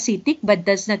parasitic but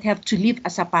does not have to live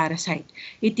as a parasite.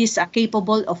 It is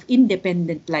capable of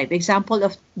independent life. Example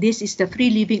of this is the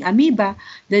free-living amoeba,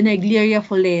 the Naegleria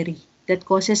fowleri, that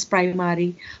causes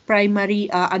primary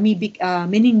amoebic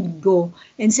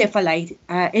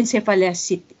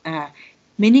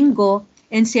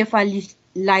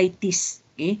meningoencephalitis.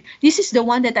 Okay, this is the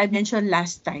one that I mentioned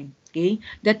last time. Okay,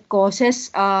 that causes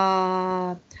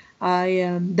the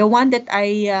one that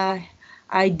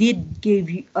I did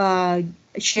give you,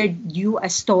 shared you a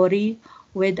story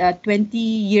with a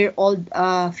 20-year-old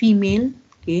female,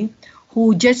 okay,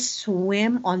 who just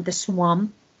swam on the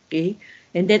swamp, okay,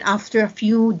 and then after a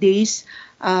few days,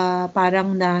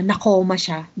 parang na-coma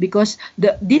siya because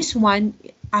this one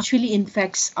actually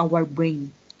infects our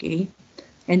brain, okay,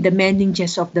 and the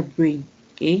meninges of the brain,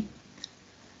 okay.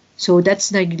 So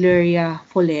that's Naegleria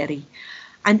fowleri.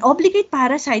 An obligate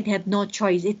parasite have no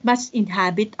choice. It must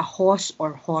inhabit a host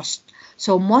or host.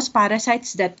 So most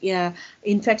parasites that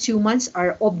infect humans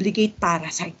are obligate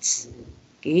parasites,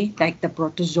 okay, like the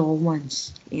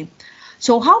protozoans. Okay.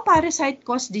 So how parasite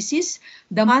cause disease?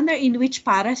 The manner in which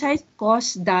parasites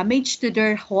cause damage to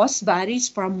their host varies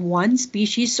from one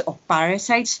species of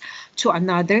parasites to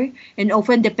another and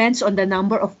often depends on the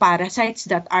number of parasites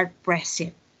that are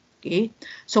present. Okay,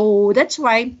 so that's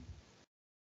why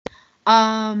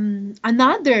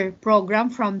another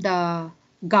program from the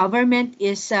government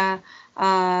is the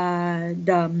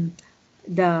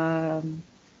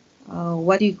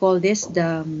what do you call this,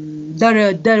 the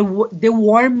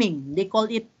warming, they call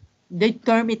it, they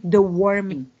term it the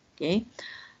warming, okay,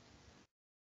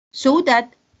 so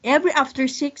that every after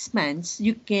 6 months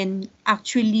you can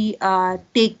actually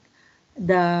take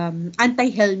the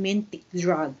anti-helmintic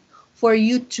drug for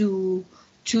you to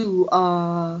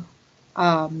um,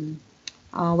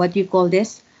 what do you call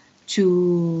this,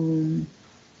 to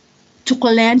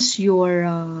cleanse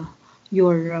your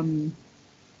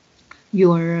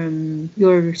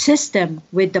your system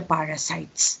with the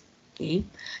parasites. Okay,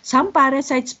 some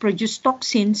parasites produce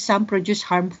toxins, some produce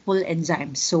harmful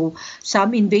enzymes. So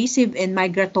some invasive and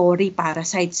migratory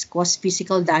parasites cause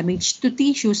physical damage to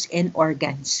tissues and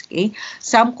organs. Okay,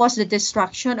 some cause the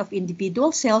destruction of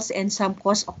individual cells and some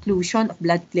cause occlusion of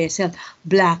blood vessel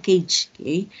blockage,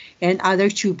 okay, and other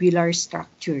tubular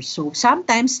structures. So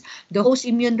sometimes the host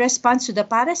immune response to the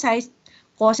parasite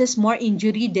causes more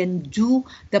injury than do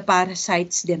the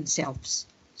parasites themselves.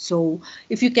 So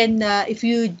if you can,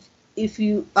 you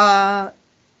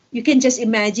can just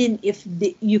imagine if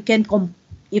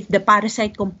if the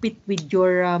parasite compete with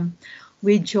your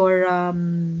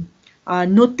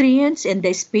nutrients and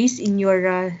the space in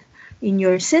your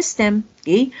system.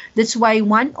 Okay, that's why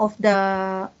one of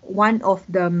the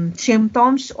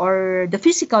symptoms or the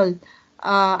physical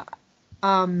uh,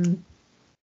 um,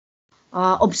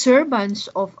 observance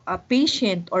of a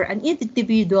patient or an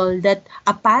individual that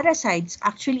a parasites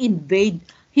actually invade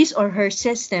his or her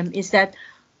system is that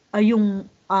yung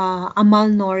a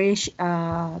malnourished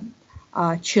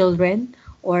children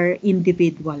or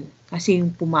individual. Kasi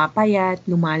yung pumapayat,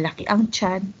 lumalaki ang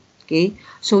tiyan. Okay?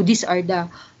 So these are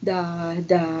the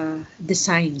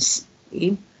signs.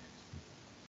 Okay?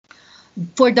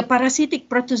 For the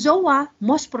parasitic protozoa,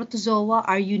 most protozoa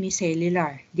are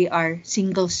unicellular. They are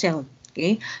single-celled.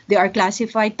 Okay? They are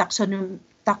classified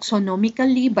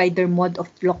taxonomically by their mode of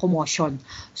locomotion.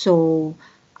 So,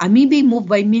 amoebae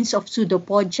move by means of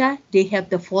pseudopodia. They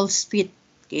have the false feet.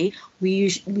 Okay?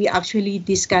 We actually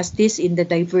discussed this in the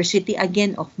diversity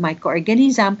again of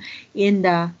microorganism in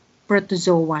the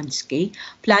protozoans. Okay?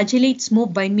 Flagellates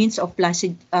move by means of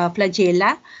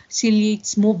flagella,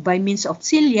 ciliates move by means of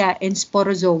cilia, and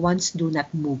sporozoans do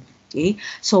not move. Okay?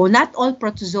 So not all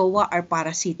protozoa are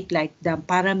parasitic like the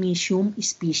Paramecium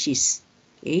species.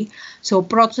 Okay? So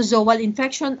protozoal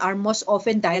infection are most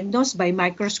often diagnosed by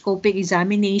microscopic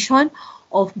examination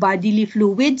of bodily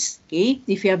fluids. Okay?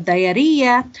 If you have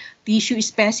diarrhea, tissue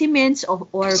specimens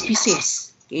or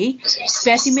feces. Okay?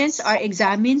 Specimens are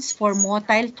examined for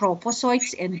motile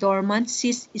trophozoites and dormant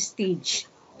cyst stage.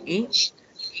 Okay?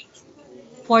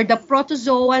 For the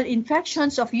protozoal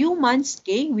infections of humans,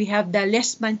 okay, we have the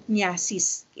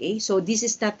leishmaniasis. Okay, so this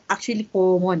is not actually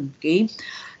common. Okay,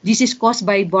 this is caused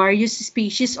by various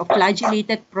species of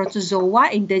flagellated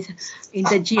protozoa in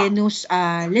the genus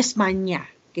Leishmania.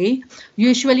 Okay,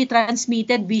 usually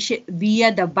transmitted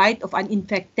via the bite of an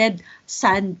infected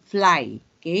sandfly.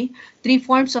 Okay, three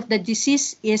forms of the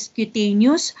disease is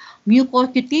cutaneous,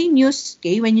 mucocutaneous.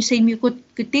 Okay, when you say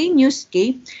mucocutaneous,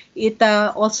 okay, it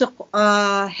also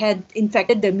had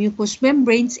infected the mucous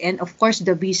membranes and of course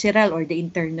the visceral or the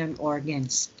internal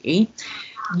organs. Okay,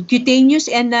 cutaneous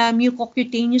and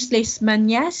mucocutaneous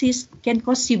leishmaniasis can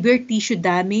cause severe tissue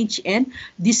damage and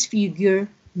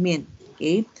disfigurement.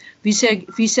 Okay,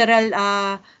 visceral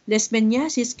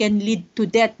leishmaniasis can lead to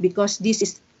death because this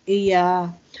is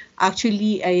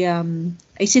actually a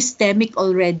systemic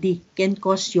already, can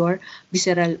cause your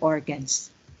visceral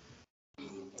organs.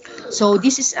 So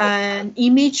this is an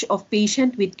image of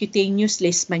patient with cutaneous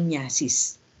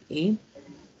leishmaniasis. Okay,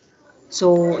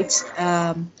 so it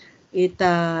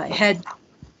had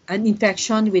an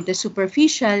infection with the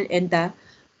superficial and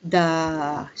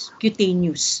the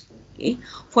cutaneous. Okay.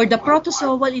 For the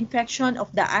protozoal infection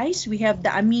of the eyes, we have the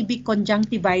amoebic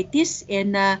conjunctivitis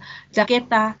and the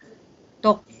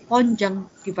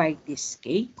ketoconjunctivitis,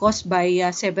 okay, caused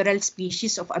by several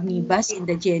species of amoebas in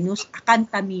the genus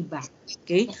Acanthamoeba.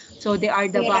 Okay, so they are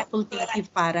the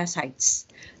facultative parasites.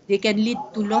 They can lead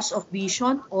to loss of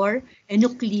vision or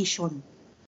enucleation.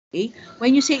 Okay,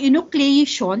 when you say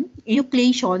enucleation,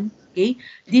 okay,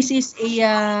 this is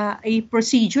a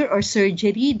procedure or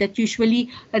surgery that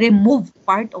usually remove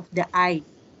part of the eye,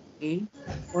 okay,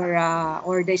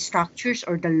 or the structures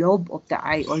or the lobe of the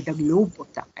eye or the globe of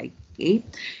the eye. Okay,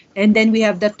 and then we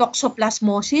have the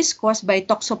toxoplasmosis caused by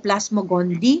Toxoplasma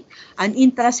gondii, an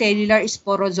intracellular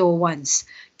sporozoans.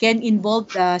 Can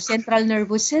involve the central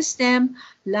nervous system,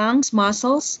 lungs,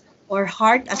 muscles, or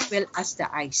heart as well as the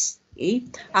eyes. Okay,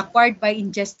 acquired by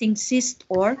ingesting cyst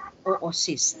or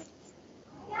oocyst.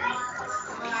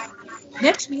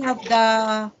 Next, we have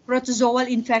the protozoal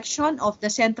infection of the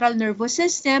central nervous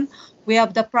system. We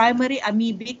have the primary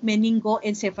amoebic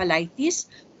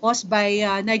meningoencephalitis caused by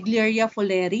Naegleria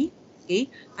fowleri, okay,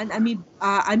 an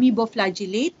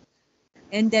amoeboflagellate.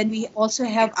 And then we also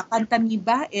have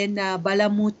Acanthamoeba and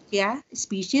Balamutia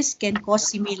species can cause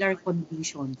similar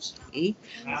conditions. Okay?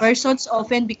 Persons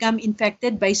often become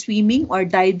infected by swimming or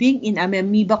diving in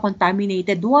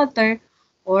amoeba-contaminated water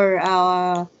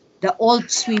or the old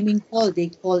swimming hole, they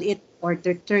call it, or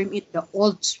they term it the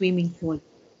old swimming hole.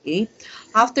 Okay?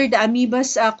 After the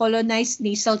amoebas colonize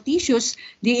nasal tissues,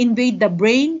 they invade the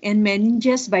brain and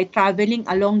meninges by traveling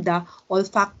along the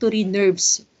olfactory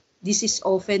nerves. This is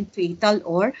often fatal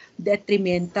or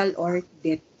detrimental or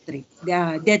deadly.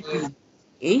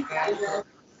 Okay?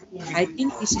 I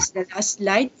think this is the last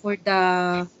slide for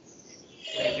the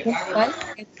fungal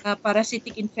and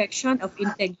parasitic infection of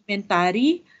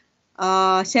integumentary,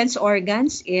 sense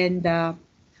organs, and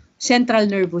central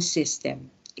nervous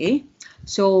system. Okay?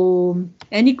 So,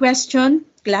 any question,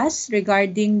 class,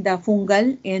 regarding the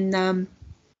fungal and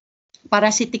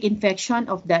parasitic infection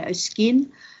of the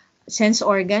skin, sense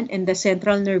organ, and the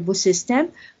central nervous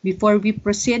system before we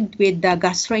proceed with the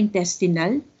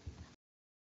gastrointestinal?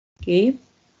 Okay,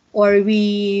 or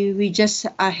we just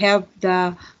have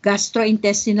the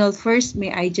gastrointestinal first.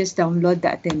 May I just download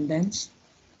the attendance?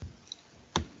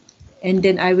 And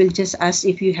then I will just ask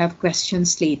if you have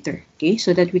questions later, okay,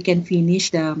 so that we can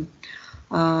finish the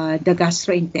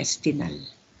gastrointestinal.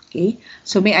 Okay,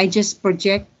 so may I just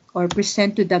project or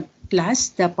present to the class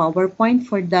the PowerPoint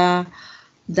for the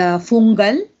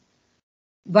fungal,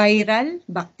 viral,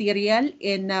 bacterial,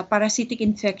 and parasitic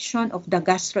infection of the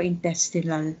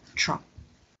gastrointestinal tract.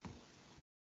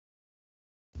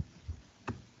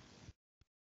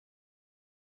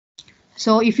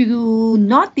 So if you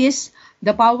notice,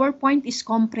 the PowerPoint is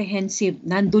comprehensive.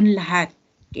 Nandun lahat.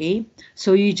 Okay?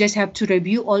 So you just have to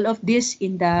review all of this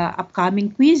in the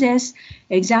upcoming quizzes,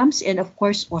 exams, and of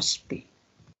course, OSPE.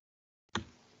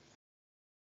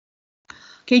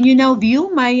 Can you now view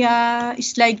my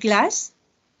slide class?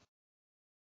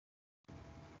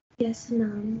 Yes,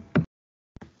 ma'am.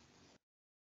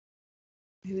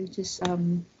 I will just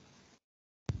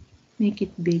make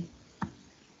it big.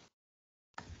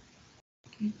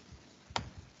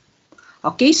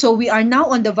 Okay, so we are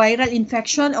now on the viral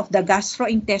infection of the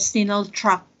gastrointestinal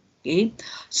tract. Okay,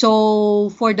 so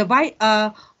for the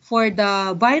viral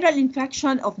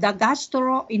infection of the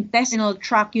gastrointestinal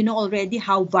tract, you know already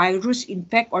how virus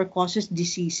infect or causes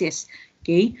diseases.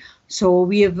 Okay, so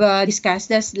we have discussed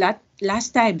this last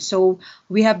time. So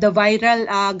we have the viral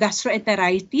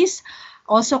gastroenteritis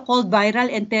also called viral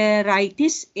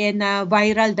enteritis and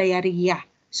viral diarrhea.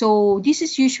 So this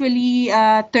is usually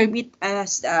term it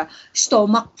as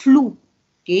stomach flu.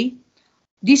 Okay,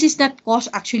 this is not caused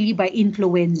actually by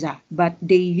influenza, but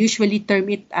they usually term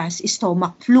it as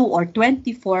stomach flu or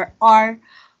 24-hour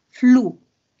flu.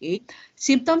 Okay,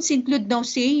 symptoms include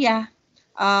nausea,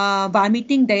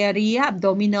 vomiting, diarrhea,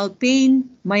 abdominal pain,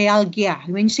 myalgia.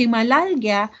 When you say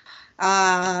myalgia,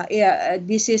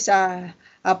 this is a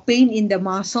pain in the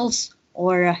muscles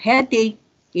or a headache.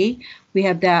 Okay, you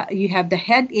have the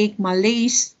headache,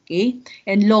 malaise, okay,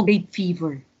 and low-grade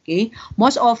fever. Okay,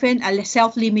 most often a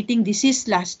self-limiting disease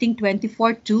lasting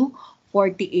 24 to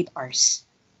 48 hours.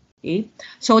 Okay,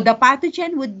 so the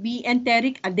pathogen would be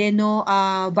enteric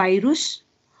adenovirus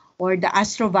or the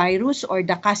astrovirus or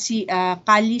the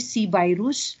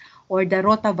calicivirus or the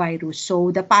rotavirus.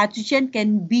 So the pathogen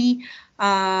can be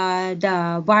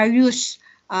the various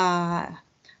viral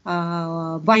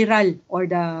or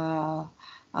the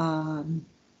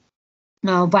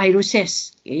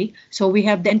viruses. Okay, so we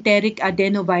have the enteric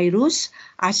adenovirus,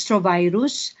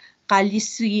 astrovirus,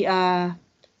 calicivirus,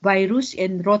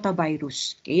 and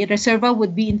rotavirus. Okay, reservoir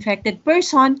would be infected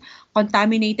person,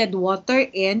 contaminated water,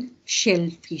 and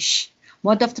shellfish.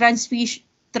 Mode of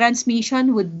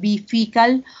transmission would be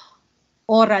fecal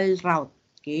oral route.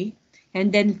 Okay,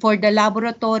 and then for the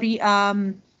laboratory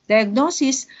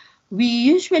diagnosis, we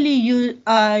usually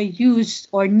use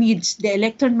or needs the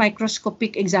electron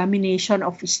microscopic examination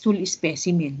of stool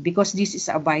specimen because this is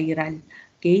a viral.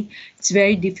 Okay, it's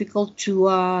very difficult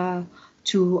to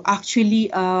actually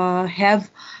have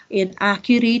an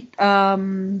accurate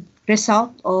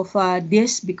result of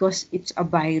this because it's a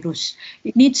virus.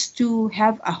 It needs to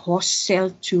have a host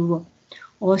cell to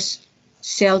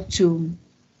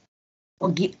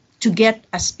get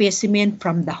a specimen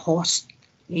from the host,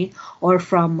 okay, or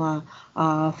from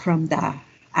the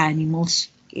animals.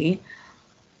 Okay,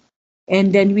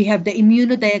 and then we have the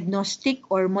immunodiagnostic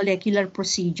or molecular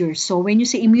procedure. So when you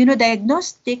say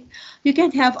immunodiagnostic, you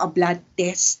can have a blood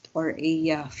test or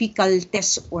a fecal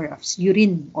test or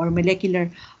urine or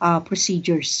molecular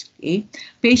procedures. Okay,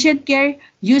 patient care,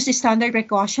 use standard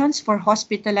precautions for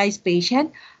hospitalized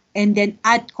patient, and then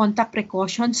add contact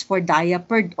precautions for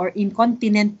diapered or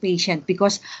incontinent patient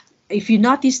because if you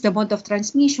notice the mode of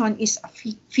transmission is a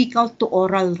fecal to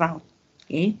oral route.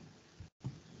 Okay.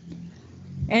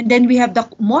 And then we have the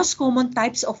most common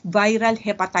types of viral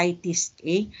hepatitis.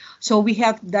 Okay? So we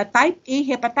have the type A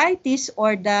hepatitis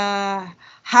or the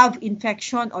HAV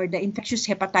infection or the infectious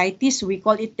hepatitis. We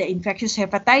call it the infectious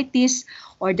hepatitis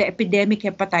or the epidemic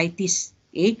hepatitis,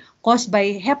 okay, caused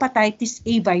by hepatitis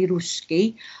A virus.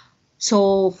 Okay?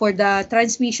 So for the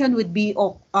transmission would be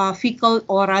fecal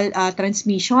oral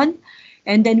transmission.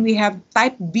 And then we have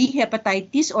type B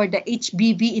hepatitis or the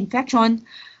HBV infection.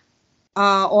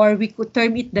 Or we could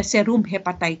term it the serum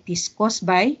hepatitis caused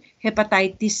by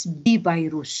hepatitis B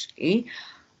virus. Okay?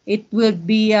 It will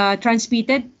be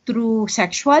transmitted through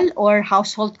sexual or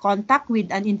household contact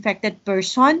with an infected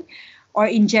person or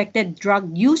injected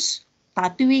drug use,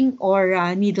 tattooing,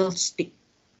 or needle stick.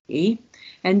 Okay?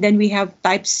 And then we have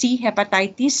type C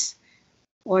hepatitis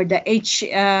or the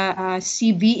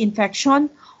HCV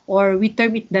infection, or we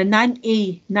term it the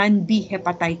non-A, non-B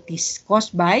hepatitis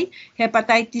caused by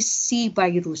hepatitis C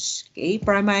virus, okay,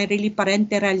 primarily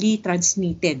parenterally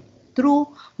transmitted through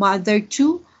mother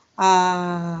to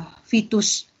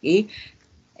fetus, okay,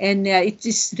 and it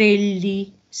is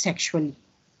rarely sexually.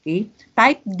 Okay,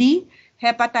 type D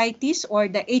hepatitis or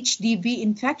the HDV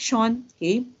infection,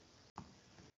 okay,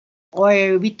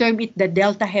 or we term it the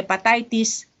delta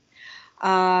hepatitis,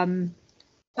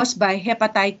 caused by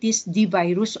hepatitis D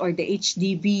virus or the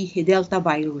HDV Delta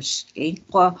virus. Okay,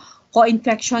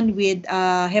 co-infection with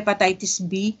hepatitis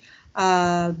B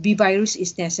virus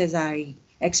is necessary.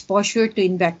 Exposure to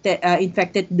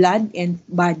infected blood and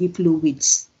body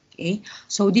fluids. Okay,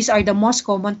 so these are the most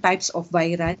common types of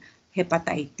viral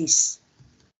hepatitis.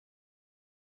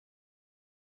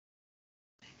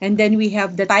 And then we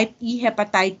have the type E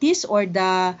hepatitis or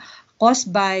the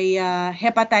caused by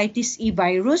hepatitis E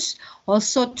virus,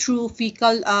 also through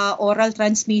fecal oral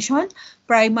transmission,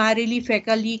 primarily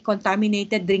fecally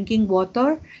contaminated drinking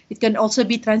water. It can also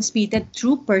be transmitted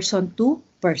through person to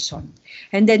person.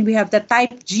 And then we have the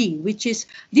type G, which is,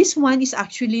 this one is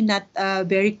actually not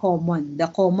very common. The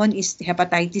common is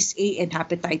hepatitis A and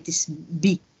hepatitis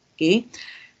B. Okay.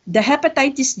 The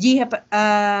hepatitis G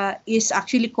is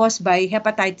actually caused by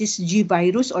hepatitis G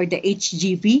virus or the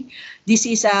HGV. This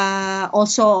is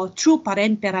also through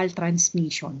parenteral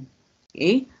transmission.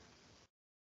 Okay.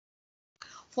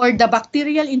 For the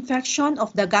bacterial infection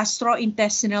of the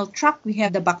gastrointestinal tract, we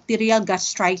have the bacterial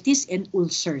gastritis and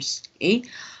ulcers. Okay,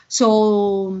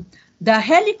 so the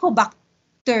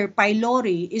Helicobacter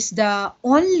pylori is the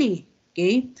only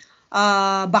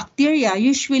bacteria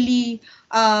usually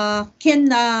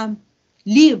can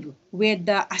live with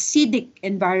the acidic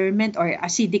environment or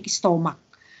acidic stomach.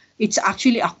 It's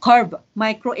actually a curved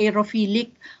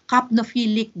microaerophilic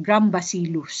capnophilic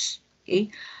gram-bacillus. Okay.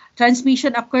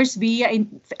 Transmission occurs via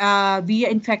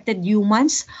infected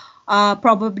humans,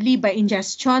 probably by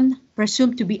ingestion,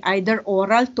 presumed to be either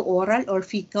oral to oral or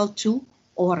fecal to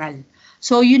oral.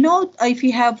 So you know, if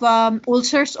you have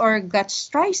ulcers or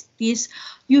gastritis,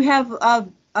 you have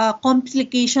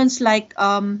complications like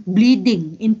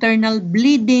bleeding, internal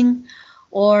bleeding,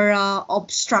 or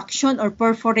obstruction or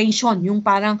perforation. Yung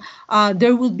parang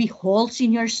there will be holes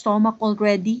in your stomach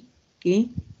already. Okay.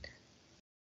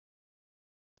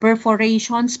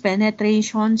 Perforations,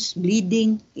 penetrations,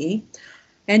 bleeding. Okay.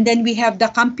 And then we have the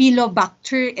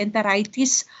Campylobacter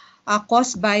enteritis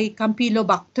caused by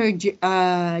Campylobacter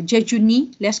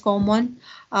jejuni, less common.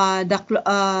 The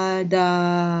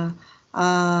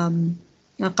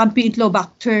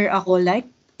Campylobacter coli,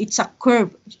 it's a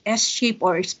curved S-shape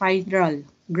or spiral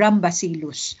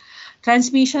gram-bacillus.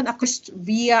 Transmission occurs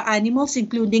via animals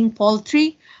including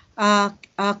poultry,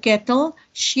 cattle,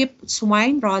 sheep,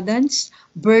 swine, rodents,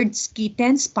 birds,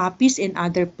 kittens, puppies, and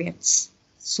other pets.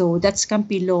 So that's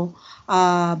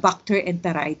Campylobacter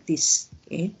enteritis.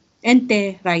 Okay,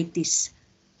 enteritis.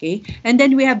 Okay, and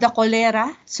then we have the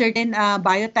cholera. Certain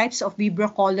biotypes of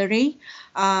Vibrio cholerae,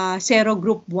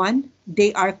 serogroup 1,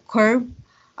 they are curved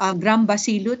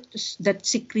gram-bacillus that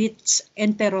secretes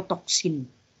enterotoxin.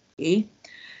 Okay.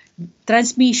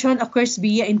 Transmission occurs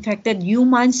via infected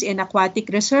humans and aquatic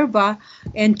reservoir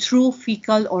and through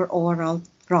fecal or oral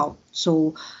route.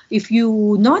 So if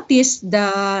you notice,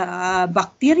 the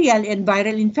bacterial and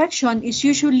viral infection is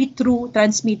usually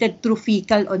transmitted through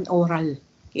fecal and oral.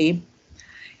 Okay.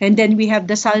 And then we have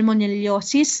the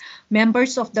salmonellosis,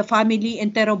 members of the family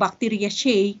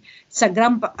Enterobacteriaceae, sa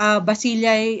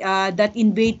gram-bacilli that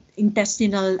invade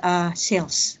intestinal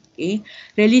cells. Okay.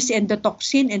 Release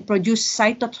endotoxin and produce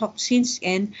cytotoxins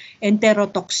and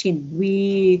enterotoxin.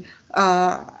 We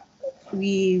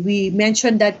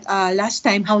mentioned that last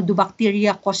time, how do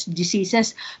bacteria cause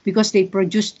diseases? Because they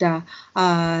produce the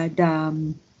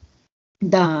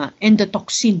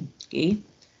endotoxin. Okay.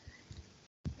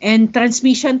 And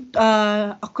transmission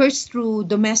occurs through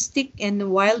domestic and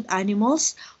wild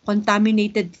animals,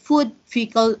 contaminated food,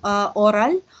 fecal,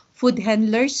 oral, food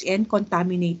handlers, and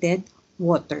contaminated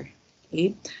water.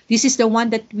 Okay, this is the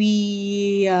one that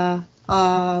we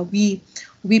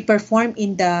perform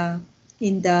in the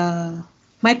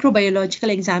microbiological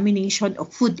examination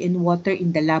of food and water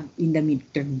in the lab in the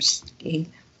midterms. Okay.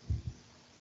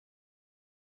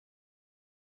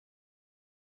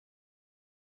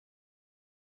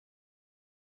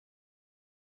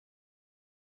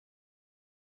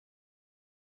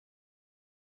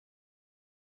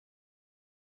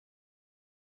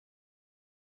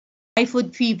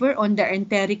 Typhoid fever on the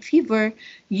enteric fever,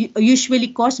 usually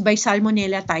caused by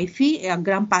Salmonella typhi,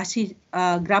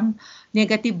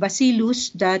 gram-negative bacillus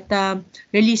that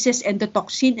releases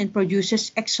endotoxin and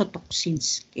produces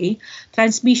exotoxins. Okay?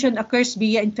 Transmission occurs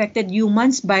via infected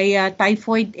humans by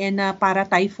typhoid and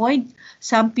paratyphoid.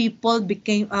 Some people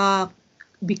become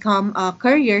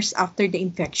carriers after the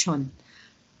infection.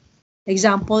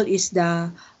 Example is the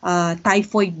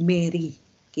typhoid Mary.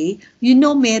 Okay? You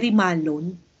know Mary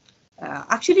Malone?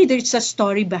 Actually, there's a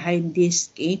story behind this.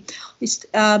 Okay,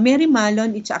 Mary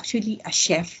Malone. It's actually a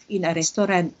chef in a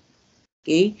restaurant.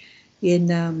 Okay, I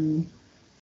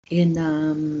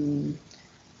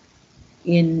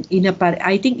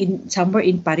think in somewhere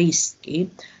in Paris. Okay,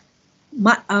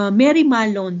 Mary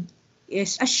Malone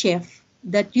is a chef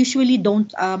that usually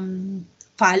don't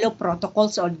follow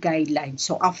protocols or guidelines.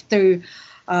 So after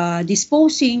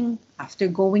disposing, after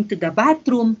going to the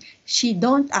bathroom, she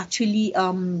don't actually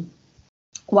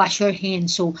wash her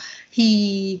hands. So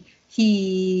he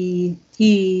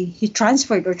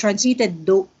transferred or transmitted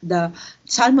the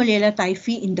Salmonella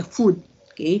typhi in the food,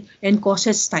 okay, and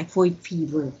causes typhoid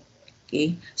fever.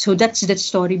 Okay, so that's the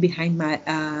story behind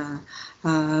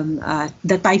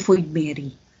the typhoid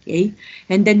Mary. Okay,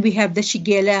 and then we have the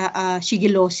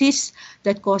shigellosis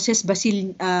that causes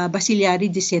bacillary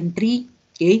dysentery.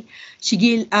 Okay,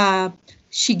 Shigella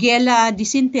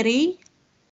dysentery.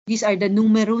 These are the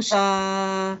numerous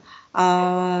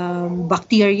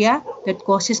bacteria that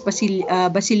causes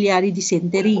bacillary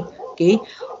dysentery. Okay,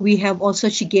 we have also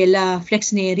Shigella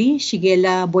flexneri,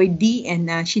 Shigella boydii, and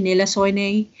Chinella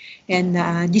sonei, and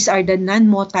these are the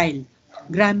non-motile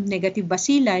gram-negative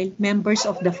bacilli, members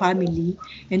of the family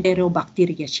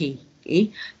Enterobacteriaceae. Okay,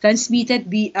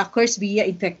 occurs via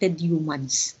infected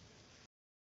humans.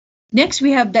 Next,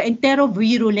 we have the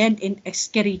enterovirulent and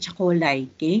Escherichia coli.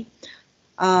 Okay,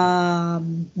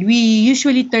 we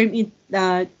usually term it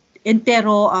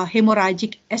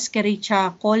enterohemorrhagic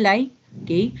Escherichia coli,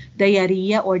 okay,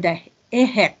 diarrhea, or the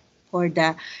EHEC, or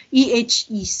the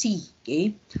EHEC,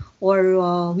 okay,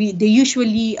 or they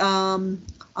usually term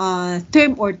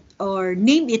or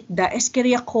name it the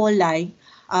Escherichia coli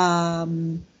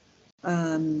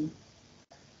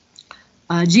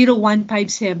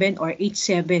 0157 or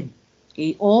 87,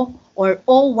 okay, or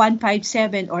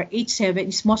 0157 or 87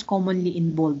 is most commonly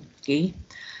involved, okay.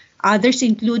 Others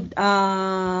include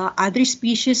other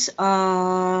species,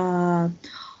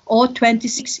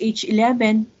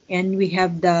 O26H11, and we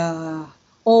have the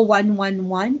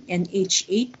O111 and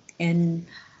H8, and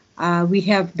we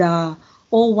have the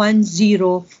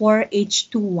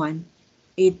O104H21.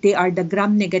 They are the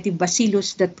gram-negative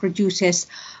bacillus that produces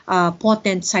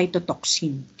potent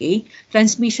cytotoxin. Okay,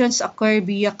 transmissions occur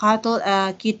via cattle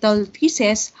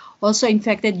feces, also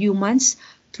infected humans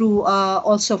through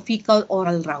also fecal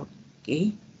oral route.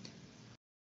 Okay,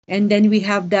 and then we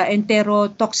have the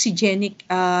enterotoxigenic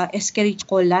Escherichia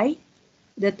coli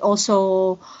that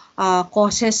also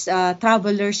causes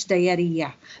traveler's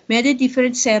diarrhea. Many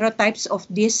different serotypes of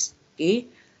this, okay,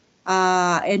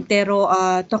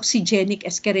 enterotoxigenic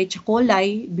Escherichia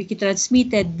coli be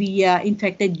transmitted via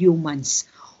infected humans,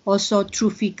 also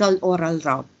through fecal oral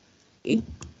route. Okay.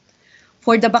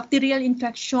 For the bacterial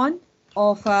infection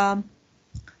of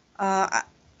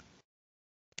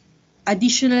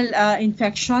additional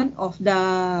infection of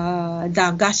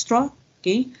the gastro,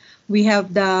 okay, we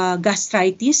have the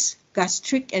gastritis,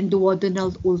 gastric, and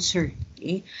duodenal ulcer.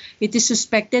 Okay. It is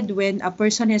suspected when a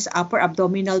person has upper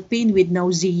abdominal pain with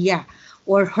nausea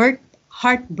or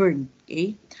heartburn.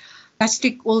 Okay.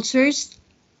 Gastric ulcers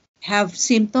have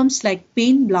symptoms like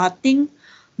pain, bloating,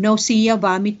 nausea,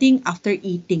 vomiting after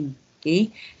eating.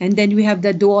 Okay. And then we have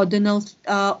the duodenal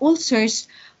ulcers.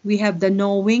 We have the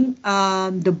gnawing,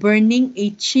 the burning,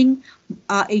 itching,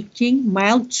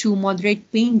 mild to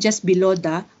moderate pain just below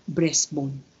the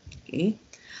breastbone. Okay.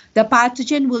 The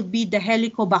pathogen will be the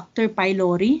Helicobacter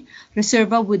pylori.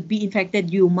 Reservoir would be infected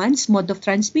humans. Mode of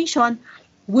transmission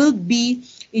will be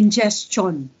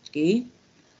ingestion. Okay.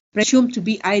 Presumed to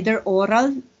be either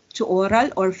oral to oral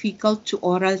or fecal to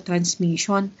oral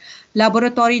transmission.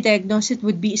 Laboratory diagnosis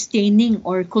would be staining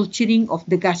or culturing of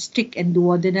the gastric and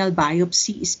duodenal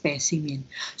biopsy specimen.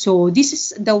 So this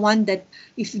is the one that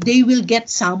if they will get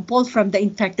sample from the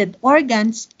infected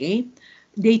organs, okay,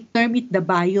 they term it the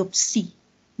biopsy.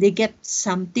 They get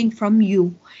something from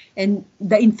you, and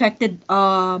the infected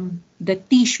the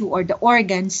tissue or the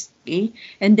organs, okay,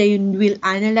 and they will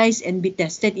analyze and be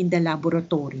tested in the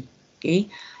laboratory. Okay.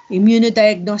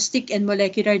 Immunodiagnostic and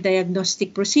molecular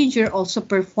diagnostic procedure also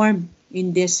performed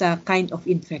in this kind of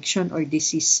infection or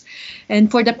disease.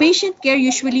 And for the patient care,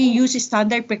 usually use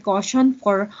standard precaution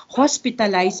for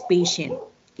hospitalized patient.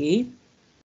 Okay.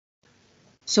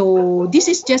 So this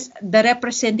is just the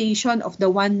representation of the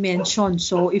one mentioned.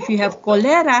 So if you have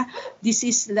cholera, this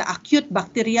is the acute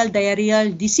bacterial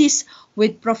diarrheal disease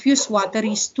with profuse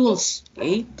watery stools,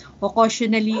 okay?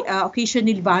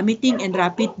 Occasionally vomiting and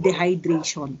rapid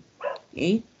dehydration.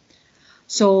 Okay?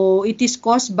 So it is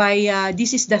caused by,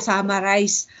 this is the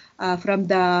summarized from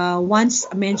the ones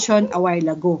mentioned a while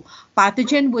ago.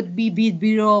 Pathogen would be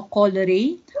Vibrio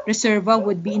cholerae. Reservoir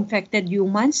would be infected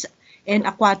humans and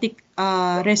aquatic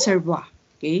reservoir.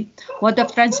 Okay. Mode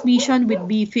of transmission would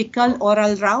be fecal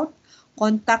oral route,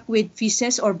 contact with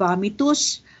feces or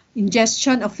vomitus,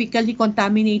 ingestion of fecally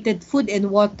contaminated food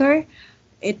and water.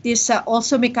 It is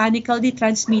also mechanically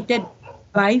transmitted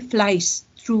by flies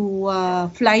through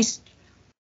flies.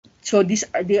 So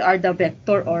they are the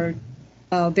vector, or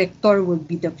vector would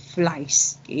be the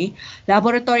flies. Okay.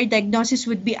 Laboratory diagnosis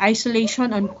would be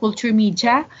isolation on culture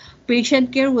media.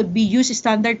 Patient care would be use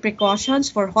standard precautions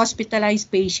for hospitalized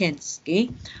patients. Okay.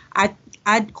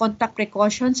 Add contact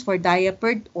precautions for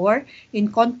diapered or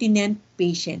incontinent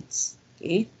patients.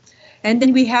 Okay. And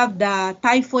then we have the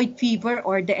typhoid fever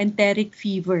or the enteric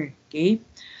fever. Okay.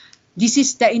 This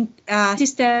is the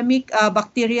systemic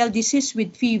bacterial disease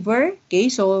with fever. Okay,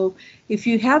 so if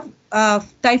you have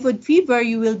typhoid fever,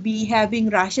 you will be having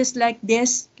rashes like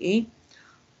this. Okay,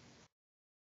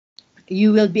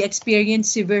 you will be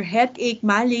experiencing severe headache,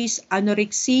 malaise,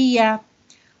 anorexia,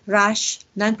 rash,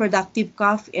 non-productive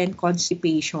cough, and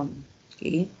constipation.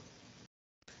 Okay.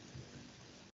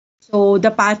 So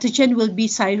the pathogen will be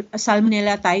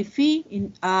Salmonella typhi.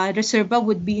 Reserva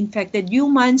would be infected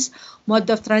humans.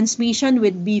 Mode of transmission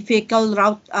would be fecal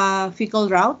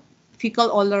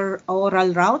oral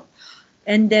route,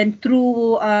 and then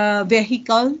through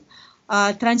vehicle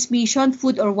transmission,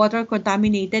 food or water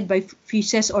contaminated by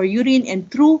feces or urine, and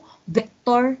through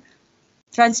vector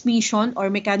transmission or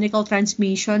mechanical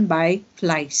transmission by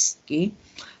flies. Okay.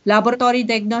 Laboratory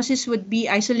diagnosis would be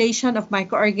isolation of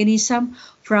microorganism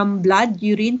from blood,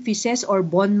 urine, feces, or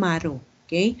bone marrow.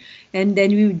 Okay, and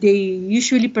then they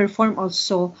usually perform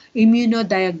also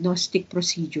immunodiagnostic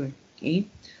procedure. Okay,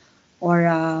 or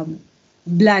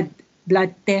blood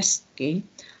test. Okay,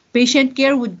 patient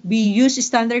care would be use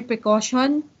standard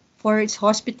precaution for its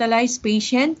hospitalized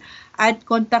patient, add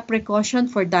contact precaution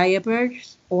for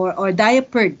diapers or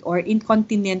diapered or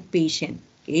incontinent patient.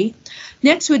 Okay.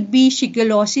 Next would be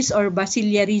shigellosis or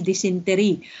bacillary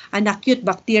dysentery, an acute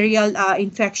bacterial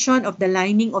infection of the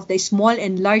lining of the small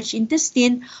and large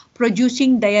intestine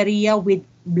producing diarrhea with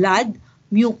blood,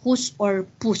 mucus, or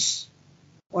pus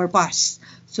or pus.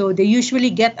 So they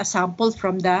usually get a sample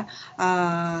from the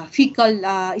fecal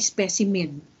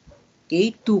specimen,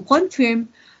 okay, to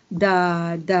confirm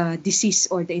the disease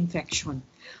or the infection.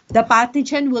 The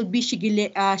pathogen will be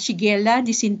Shigella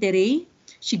dysentery,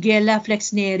 Shigella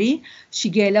flexneri,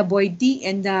 Shigella boydii,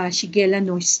 and Shigella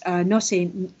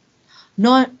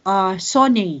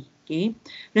sonei. Okay.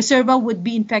 Reserva would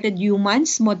be infected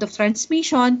humans. Mode of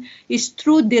transmission is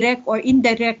through direct or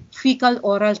indirect fecal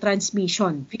oral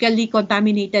transmission. Fecally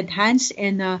contaminated hands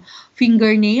and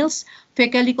fingernails,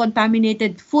 fecally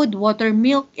contaminated food, water,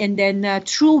 milk, and then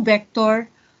through vector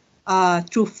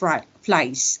through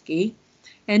flies. Okay.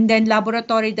 And then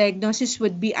laboratory diagnosis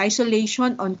would be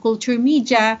isolation on culture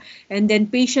media, and then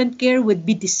patient care would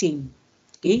be the same.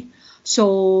 Okay.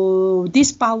 So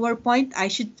this PowerPoint,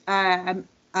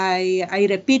 I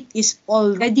repeat, is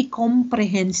already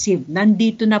comprehensive.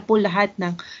 Nandito na po lahat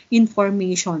ng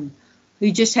information.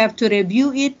 We just have to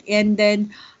review it and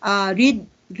then read.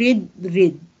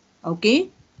 Okay?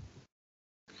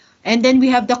 And then we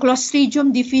have the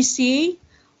Clostridium difficile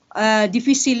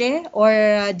or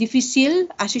difficile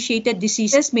associated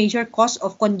diseases, major cause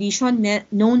of condition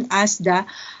known as the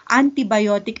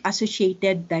antibiotic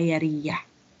associated diarrhea.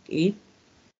 Okay.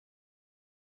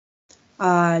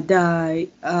 The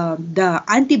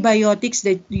antibiotics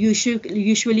that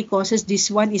usually causes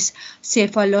this one is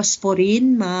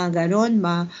cephalosporin,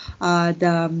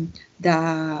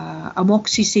 the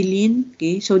amoxicillin.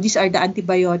 Okay, so these are the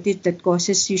antibiotics that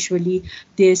causes usually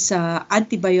this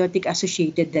antibiotic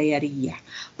associated diarrhea.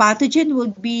 Pathogen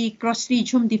would be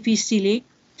Clostridium difficile.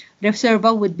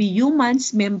 Reserva would be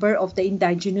humans, member of the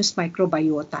indigenous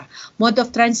microbiota. Mode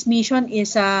of transmission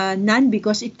is none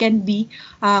because it can be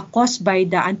caused by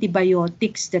the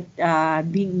antibiotics that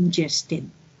being ingested.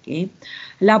 Okay.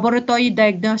 Laboratory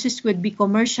diagnosis would be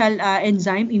commercial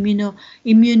enzyme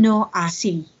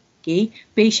immunoassay. Okay.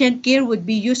 Patient care would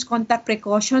be use contact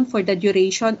precaution for the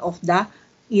duration of the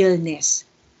illness.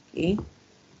 Okay.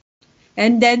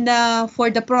 And then for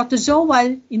the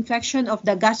protozoal infection of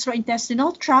the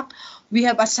gastrointestinal tract, we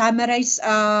have a summarized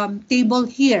table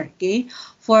here. Okay,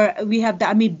 we have the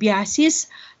amoebiasis,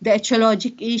 the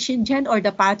etiologic agent or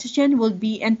the pathogen will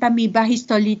be Entamoeba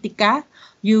histolytica.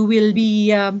 You will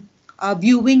be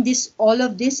viewing all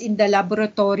of this in the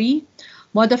laboratory.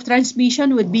 Mode of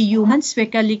transmission would be humans,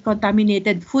 fecally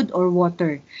contaminated food or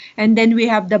water. And then we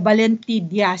have the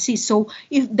balantidiasis. So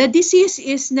if the disease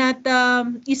is not,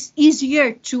 it's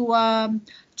easier to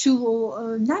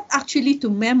not actually to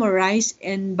memorize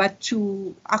but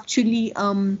to actually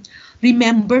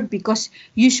remember, because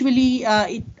usually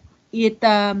it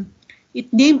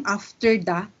named after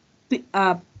the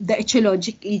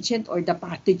etiologic agent or the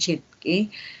pathogen. Okay.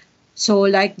 So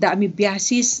like the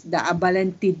amoebiasis, the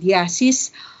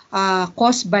balantidiasis,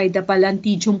 caused by the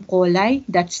Balantidium coli,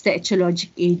 that's the etiologic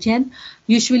agent,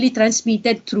 usually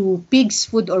transmitted through pig's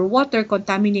food or water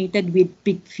contaminated with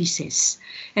pig feces.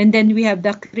 And then we have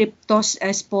the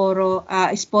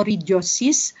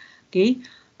cryptosporidiosis, okay,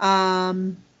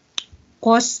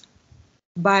 caused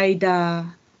by the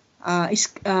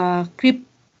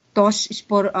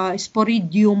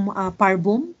Cryptosporidium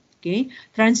parvum. Okay,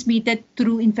 transmitted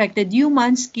through infected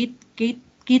humans,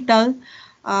 cattle,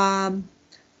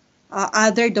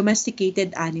 other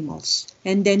domesticated animals.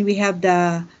 And then we have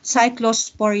the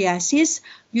cyclosporiasis,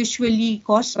 usually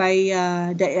caused by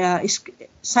the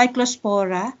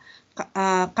Cyclospora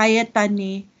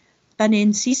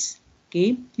cayetanensis.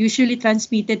 Okay, usually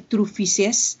transmitted through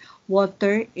feces,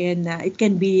 water, and it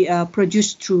can be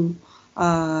produced through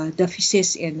the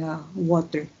feces and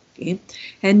water. Okay,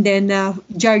 and then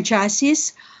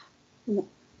Giardiasis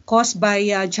caused by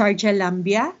Giardia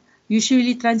lamblia,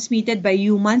 usually transmitted by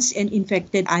humans and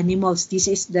infected animals. This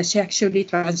is the sexually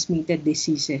transmitted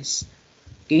diseases.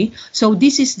 Okay, so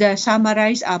this is the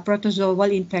summarized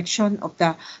protozoal infection of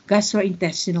the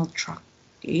gastrointestinal tract.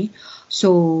 Okay,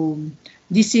 so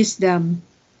this is um,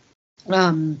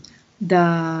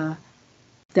 the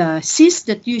cyst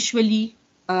that usually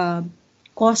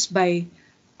caused by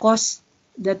causes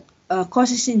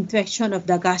infection of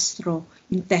the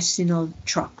gastrointestinal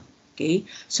tract. Okay,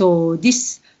 so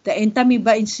the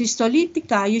entamoeba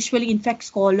cystolytica usually infects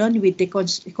colon with the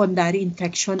secondary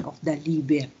infection of the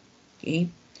liver. Okay,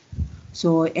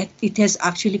 so it has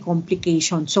actually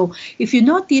complications. So if you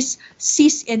notice,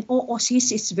 cyst and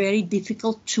oocyst is very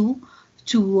difficult to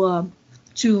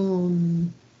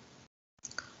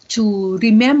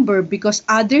remember because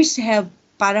others have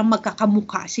parang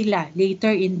magkakamukha sila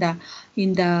later in the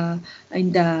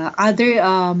other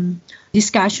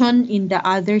discussion in the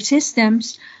other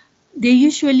systems. They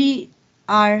usually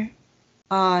are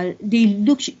they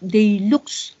looks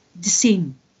the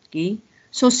same. Okay,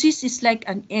 so cyst is like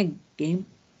an egg. Okay,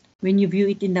 when you view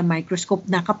it in the microscope,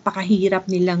 napakahirap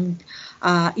nilang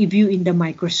i-view in the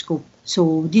microscope.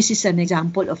 So this is an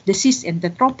example of the cyst and the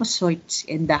trophozoites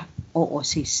and the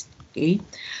oocyst. Okay,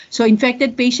 so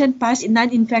infected patient pass in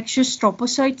non-infectious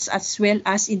trophozoites as well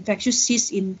as infectious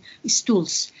cysts in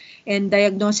stools, and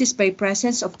diagnosis by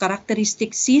presence of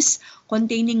characteristic cysts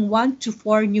containing 1 to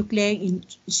 4 nuclei in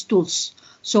stools.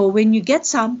 So when you get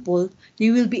sample, they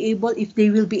will be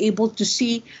able to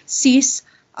see cysts,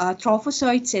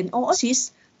 trophozoites, and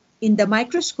oocysts in the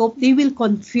microscope. They will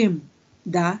confirm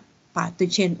the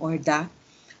pathogen or the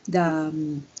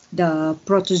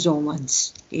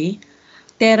protozoans. Okay,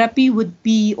 therapy would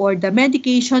be, or the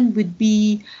medication would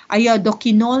be,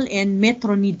 iodoquinol and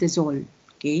metronidazole.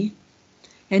 Okay,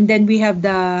 and then we have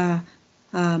the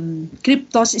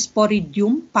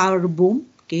Cryptosporidium parvum.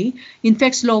 Okay,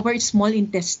 infects lower small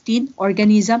intestine.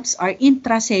 Organisms are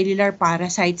intracellular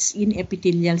parasites in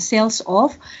epithelial cells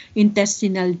of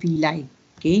intestinal villi.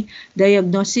 Okay,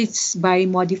 diagnosis by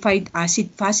modified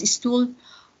acid-fast stool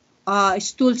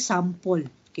sample.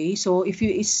 Okay, so if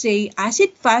you say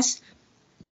acid-fast,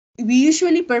 we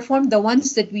usually perform the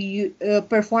ones that we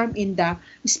perform in the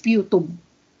sputum.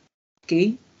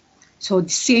 Okay, so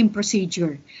the same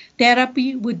procedure.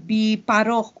 Therapy would be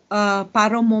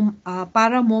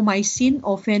paramomycin,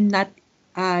 often not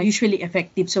usually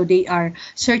effective. So they are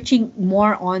searching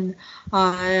more on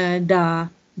the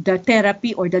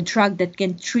therapy or the drug that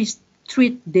can treat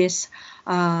this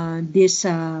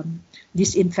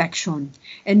infection.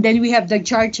 And then we have the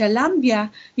Giardia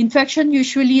lamblia. Infection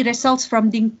usually results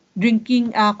from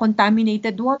drinking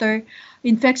contaminated water.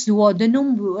 Infects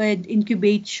duodenum with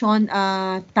incubation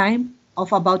time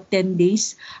of about 10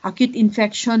 days. Acute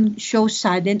infection shows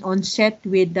sudden onset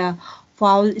with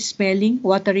foul smelling,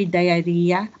 watery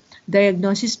diarrhea.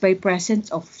 Diagnosis by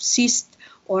presence of cyst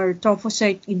or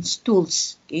trophocyte in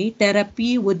stools. Okay,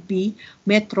 therapy would be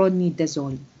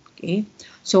metronidazole. Okay,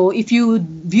 so if you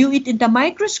view it in the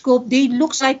microscope, they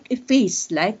looks like a face,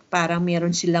 like parang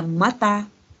meron silang mata.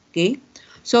 Okay,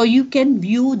 so you can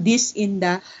view this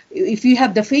if you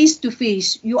have the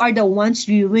face-to-face, you are the ones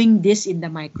viewing this in the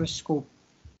microscope.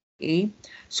 Okay,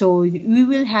 so we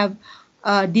will have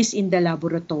this in the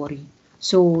laboratory.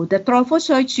 So the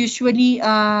trophozoites usually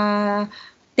 10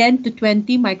 to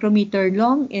 20 micrometer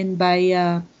long and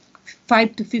by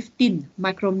 5 to 15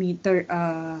 micrometer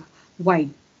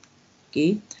wide.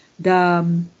 Okay, the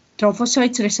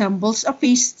trophozoites resembles a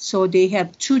face, so they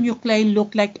have 2 nuclei,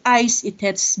 look like eyes. It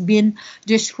has been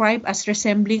described as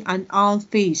resembling an owl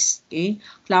face, okay,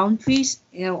 clown face,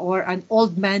 or an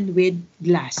old man with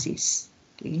glasses.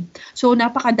 Okay, so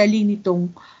napakadali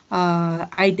nitong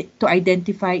to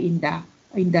identify in the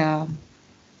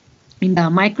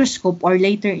microscope or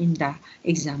later in the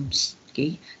exams.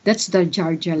 Okay, that's the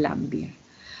Giardia lamblia.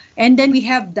 And then we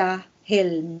have the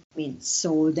helminths.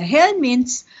 So the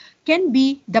helminths can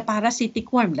be the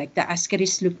parasitic worm like the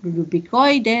Ascaris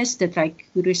lubricoides, the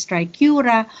Trichuris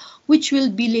trichiura, which will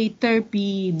be later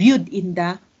be viewed in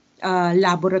the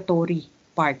laboratory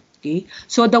part. Okay,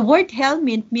 so the word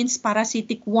helminth means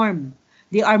parasitic worm.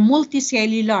 They are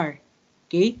multicellular.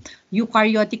 Okay,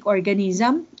 eukaryotic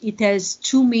organism. It has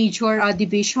 2 major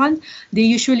divisions. They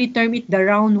usually term it the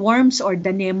roundworms or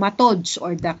the nematodes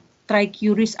or the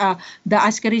Trichuris, the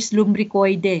Ascaris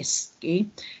lumbricoides. Okay,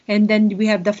 and then we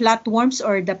have the flatworms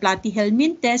or the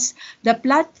Platyhelminthes. The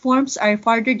flatworms are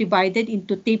further divided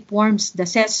into tapeworms, the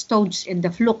cestodes, and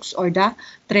the flukes or the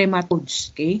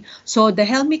trematodes. Okay, so the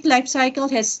helminth life cycle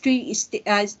has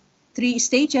three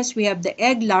stages. We have the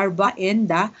egg, larva, and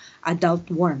the adult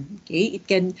worm. Okay,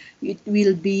 it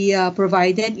will be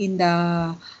provided in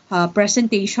the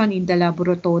presentation in the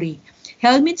laboratory.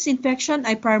 Helminth's infection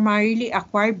are primarily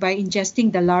acquired by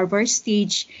ingesting the larval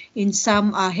stage. In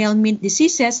some helminth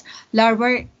diseases,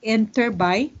 larvae enter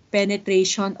by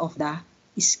penetration of the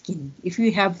skin. If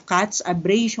you have cuts,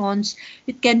 abrasions,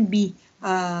 it can be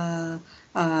the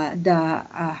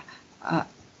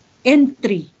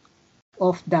entry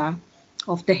of the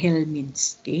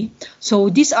helminths. Okay, so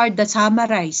these are the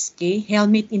summarized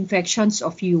helminth infections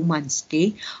of humans.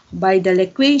 Okay, by the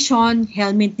equation,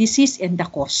 helminth disease, and the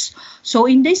cause. So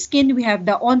in the skin, we have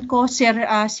the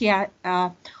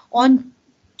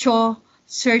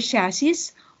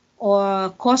onchocerciasis, or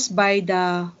caused by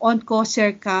the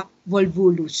Onchocerca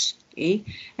volvulus. Okay,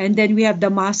 and then we have the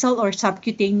muscle or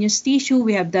subcutaneous tissue.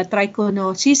 We have the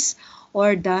trichinosis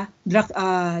or the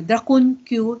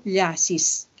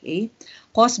dracunculiasis. Okay,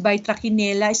 caused by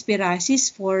Trachinella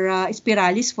spiralis for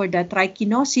the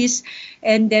trichinosis,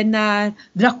 and then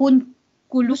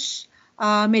Dracunculus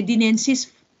medinensis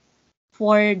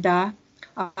for the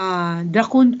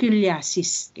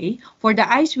dracunculiasis. Okay, for the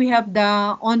eyes, we have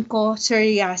the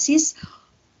onchocerciasis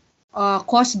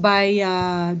caused by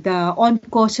the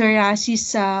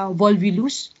Onchocerciasis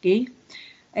volvulus. Okay,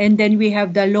 and then we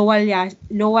have the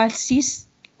loalsis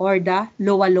or the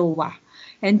loa.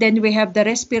 And then we have the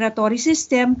respiratory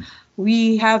system.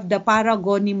 We have the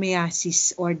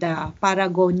Paragoniasis or the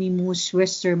Paragonimus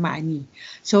westermani.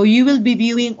 So you will be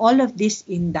viewing all of this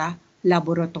in the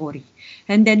laboratory.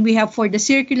 And then we have for the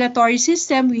circulatory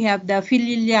system, we have the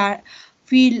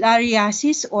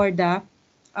filariasis or the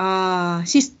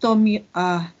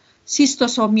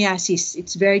schistosomiasis.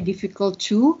 It's very difficult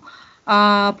to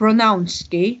pronounce.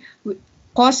 Okay,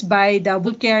 caused by the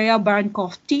Volcaria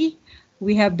bancrofti.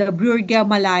 We have the Bruergia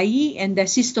malayi and the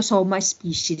Schistosoma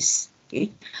species. Okay,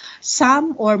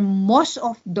 some or most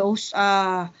of those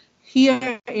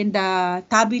here in the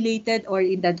tabulated or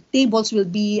in the tables will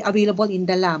be available in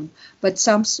the lab, but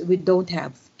some we don't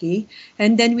have. Okay,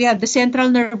 and then we have the central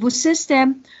nervous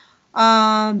system.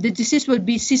 The disease will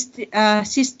be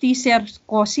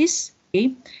cysticercosis.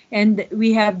 Okay, and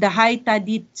we have the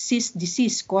Hydatid cyst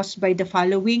disease caused by the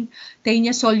following: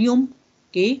 Taenia solium.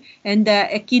 Okay, and the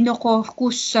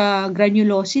Echinococcus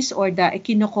granulosis or the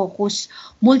Echinococcus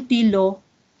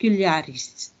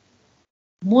multilocularis.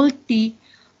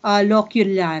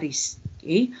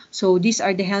 Okay, so these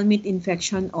are the helminth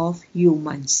infection of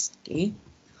humans. Okay,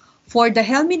 for the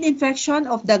helminth infection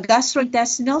of the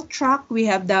gastrointestinal tract, we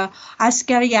have the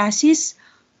Ascariasis.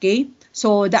 Okay,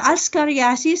 so the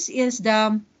Ascariasis is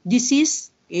the disease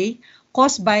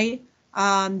caused by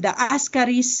the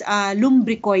Ascaris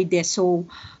lumbricoides. So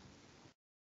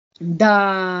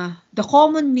the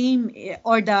common name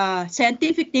or the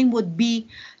scientific name would be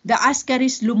the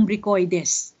Ascaris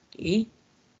lumbricoides. Okay,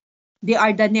 they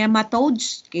are the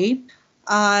nematodes. Okay,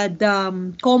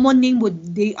 the common name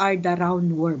they are the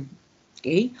roundworm.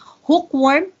 Okay,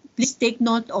 hookworm. Please take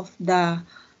note of the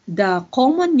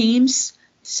common names,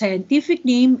 scientific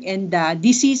name, and the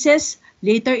diseases.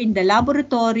 Later in the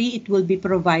laboratory, it will be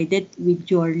provided with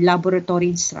your laboratory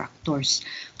instructors.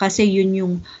 Kasi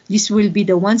this will be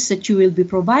the ones that you will be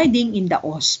providing in the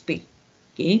OSPE.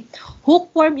 Okay.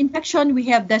 Hookworm infection, we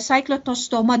have the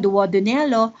Cyclotostoma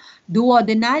duodenale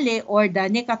or the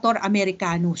Necator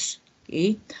americanus.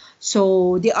 Okay.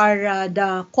 So they are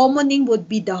the common name would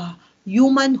be the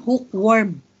human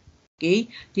hookworm. Okay.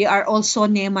 They are also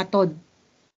nematode.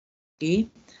 Okay.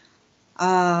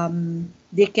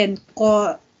 They can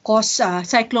cause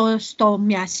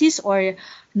cyclostomiasis or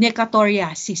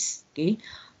necatoriasis. Okay,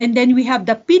 and then we have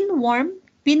the pinworm.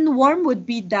 Pinworm would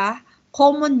be the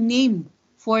common name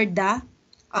for the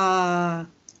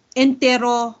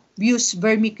Enterobius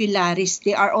vermicularis.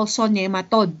 They are also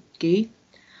nematode. Okay,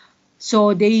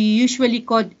 so they usually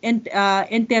called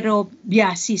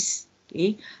enterobiasis.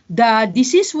 Okay, the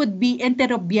disease would be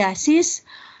enterobiasis.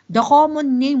 The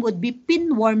common name would be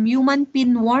pinworm, human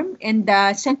pinworm, and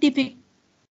the scientific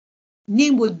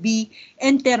name would be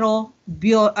Enterobius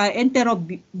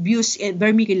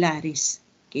vermicularis.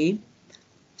 Okay,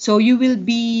 so you will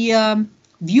be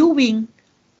viewing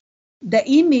the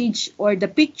image or the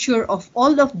picture of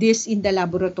all of this in the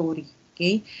laboratory.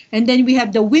 Okay, and then we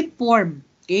have the whipworm.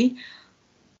 Okay,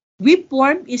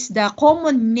 whipworm is the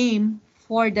common name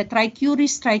for the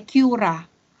Trichuris trichura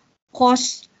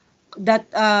that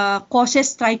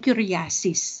causes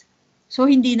trichuriasis. So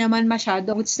hindi naman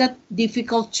masyado, it's not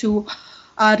difficult to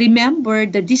remember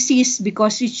the disease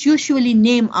because it's usually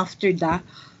named after the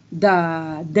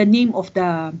name of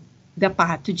the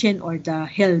pathogen or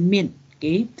the helminth.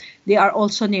 Okay, they are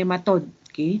also nematode.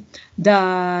 Okay, the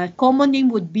common name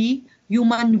would be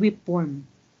human whipworm.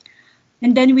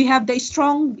 And then we have the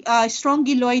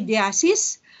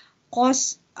strongyloidiasis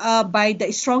caused by the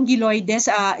Strongyloides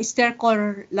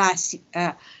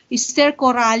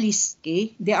stercoralis.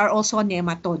 Okay, they are also a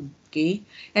nematode. Okay,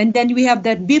 and then we have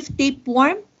the beef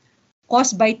tapeworm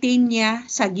caused by Taenia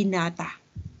saginata.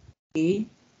 Okay,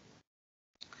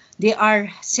 they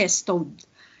are cestode.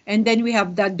 And then we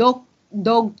have the dog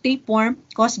tapeworm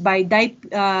caused by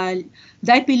Dipylidium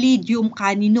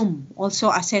caninum, also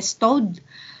a cestode.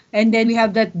 And then we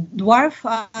have the dwarf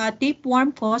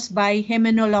tapeworm caused by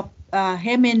Hymenolopis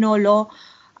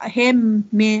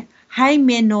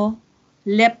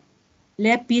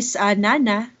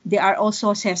nana. They are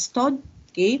also cestode.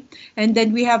 Okay, and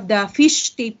then we have the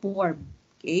fish tapeworm.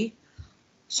 Okay,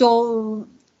 so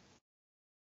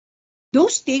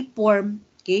those tapeworm,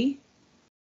 okay,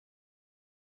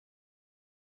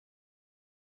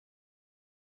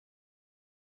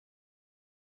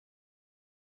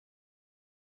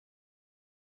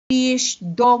 fish,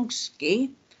 dogs,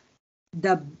 okay,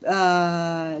 the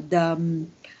uh, the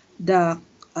the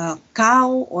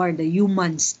cow or the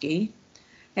humans, okay,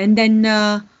 and then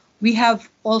we have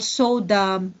also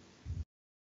the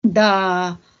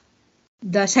the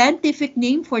scientific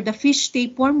name for the fish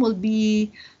tapeworm will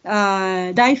be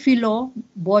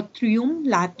Diphyllobothrium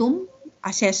latum,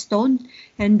 acestone,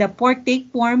 and the pork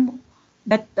tapeworm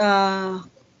that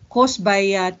caused by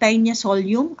Taenia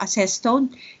solium, acestone,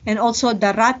 and also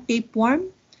the rat tapeworm,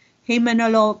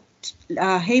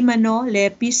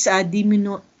 Hymenolepis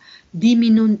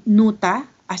diminuta,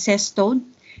 acestone,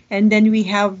 and then we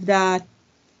have the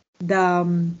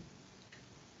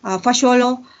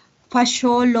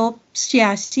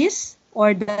Fasciolopsiasis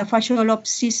or the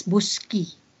Fasciolopsis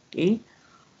busci, okay,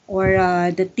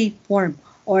 or the tapeworm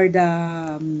or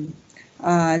the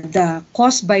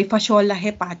caused by Fasciola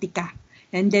hepatica.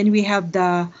 And then we have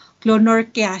the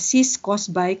Clonorchiasis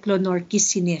caused by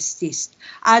Clonorchis sinestis.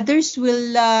 Others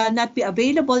will not be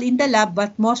available in the lab,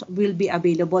 but most will be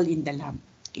available in the lab.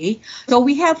 Okay, so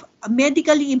we have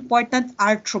medically important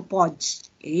arthropods.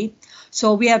 Okay,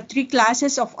 so we have 3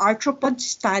 classes of arthropods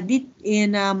studied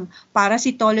in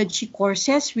parasitology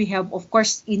courses. We have, of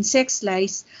course, insects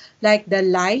like the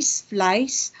lice,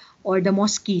 flies, or the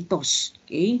mosquitoes.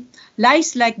 Okay,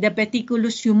 lice like the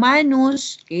Pediculus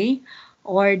humanus. Okay,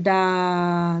 or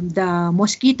the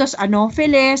mosquitoes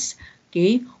Anopheles.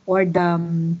 Okay, or the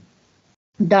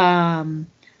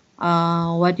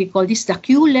what we call this, the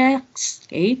culex,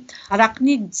 okay,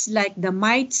 arachnids like the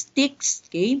mites, ticks,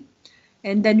 okay,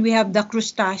 and then we have the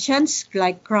crustaceans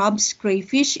like crabs,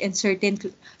 crayfish, and certain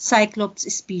cyclops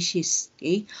species,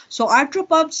 okay. So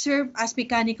arthropods serve as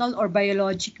mechanical or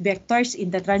biologic vectors in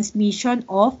the transmission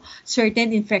of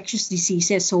certain infectious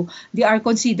diseases. So they are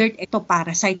considered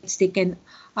ectoparasites. They can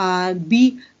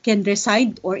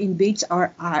reside or invade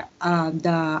our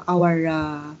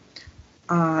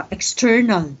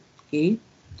external. Okay.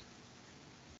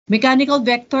 Mechanical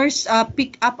vectors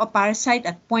pick up a parasite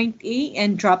at point A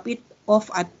and drop it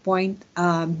off at point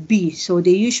B. So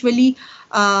they usually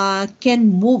can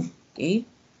move, okay,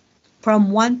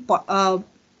 from one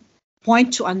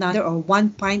point to another, or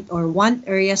one point or one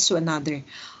area to another.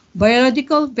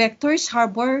 Biological vectors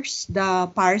harbors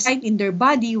the parasite in their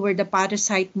body where the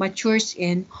parasite matures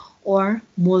in or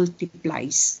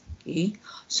multiplies. Okay,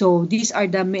 so these are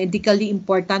the medically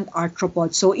important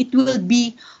arthropods. So it will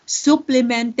be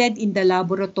supplemented in the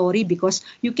laboratory because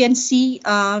you can see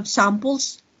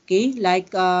samples, okay,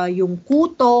 like yung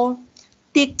kuto,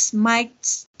 ticks,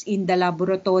 mites in the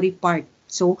laboratory part.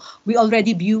 So we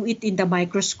already view it in the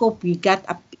microscope. We got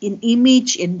an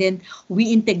image and then we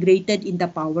integrated in the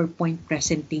PowerPoint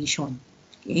presentation.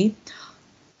 Okay.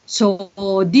 So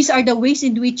these are the ways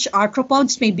in which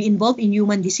arthropods may be involved in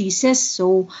human diseases.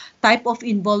 So type of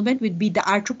involvement would be the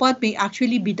arthropod may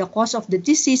actually be the cause of the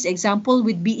disease. Example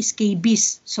would be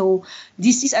scabies. So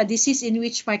this is a disease in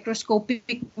which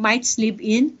microscopic mites live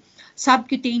in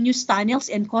subcutaneous tunnels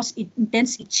and cause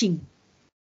intense itching.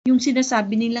 Yung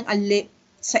sinasabi nilang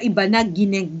sa iba na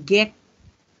ginegek.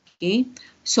 Okay?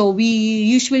 So we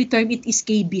usually term it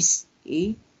scabies.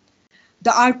 Okay? The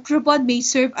arthropod may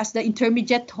serve as the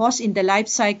intermediate host in the life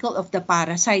cycle of the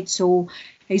parasite. So,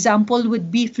 example would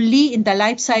be flea in the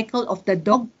life cycle of the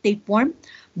dog tapeworm,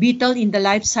 beetle in the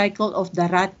life cycle of the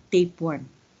rat tapeworm.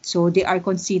 So, they are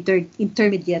considered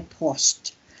intermediate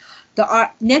host.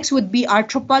 Next would be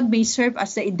arthropod may serve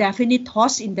as the indefinite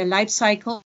host in the life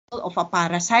cycle of a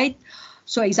parasite.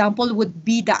 So, example would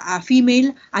be the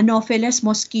female Anopheles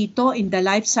mosquito in the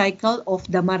life cycle of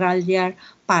the malarial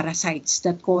parasites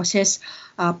that causes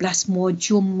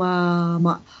Plasmodium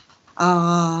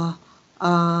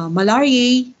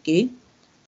malariae, okay?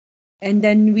 And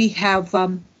then we have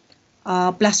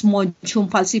Plasmodium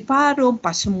falciparum,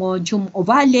 Plasmodium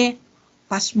ovale,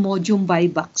 Plasmodium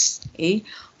vivax, okay?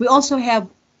 We also have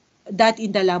that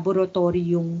in the laboratory,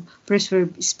 yung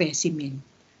preserved specimen,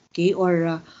 okay,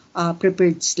 or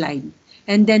prepared slide.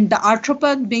 And then the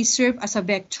arthropod may serve as a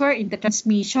vector in the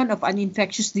transmission of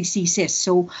infectious diseases.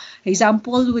 So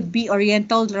example would be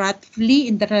oriental rat flea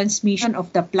in the transmission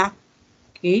of the plaque,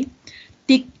 okay?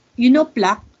 Tick,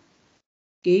 plaque,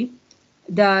 okay?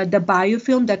 The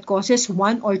biofilm that causes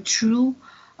one or two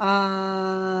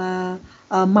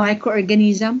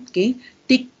microorganism, okay?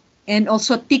 Tick, and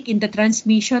also tick in the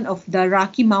transmission of the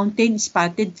Rocky Mountain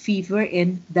spotted fever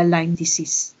and the Lyme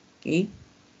disease, okay?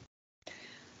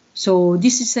 So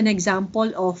this is an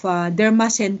example of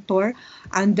Dermacentor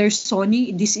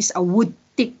andersoni. This is a wood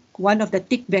tick, one of the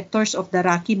tick vectors of the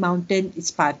Rocky Mountain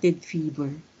spotted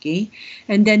fever, okay?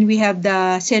 And then we have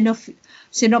the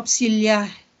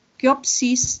Xenopsilia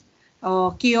Chiopsis,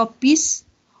 Chiopis,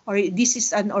 or this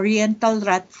is an oriental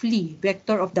rat flea,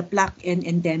 vector of the plaque and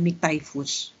endemic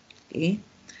typhus, okay?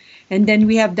 And then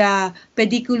we have the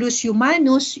Pediculus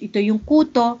humanus, ito yung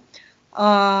kuto.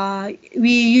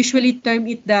 We usually term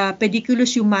it the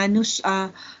Pediculus humanus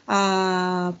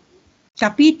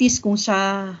capitis kung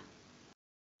sa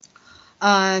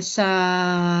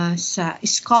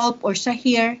scalp or sa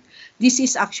hair. This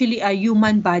is actually a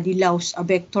human body louse, a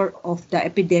vector of the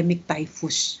epidemic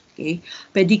typhus. Okay?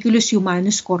 Pediculus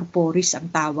humanus corporis ang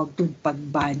tawag dun pag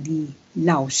body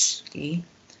louse. Okay?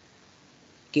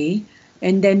 Okay?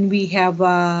 And then we have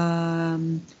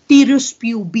Tirus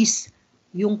pubis,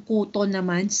 yung kuto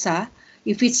naman sa,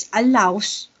 if it's a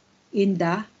louse in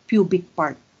the pubic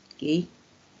part. Okay?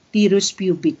 Tirus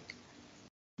pubic.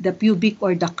 The pubic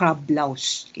or the crab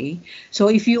louse. Okay?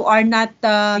 So if you are not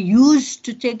used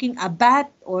to taking a bath,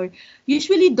 or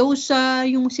usually those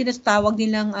yung sinatawag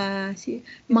nilang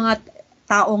mga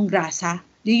taong grasa,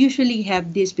 they usually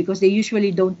have this because they usually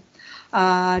don't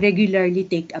regularly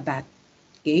take a bath.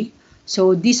 Okay?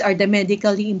 So these are the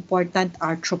medically important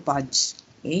arthropods.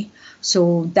 Okay?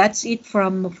 So that's it for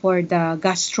the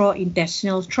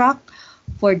gastrointestinal tract,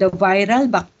 for the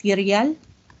viral, bacterial,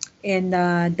 and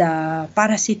the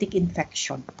parasitic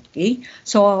infection. Okay,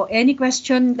 so any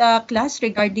question, class,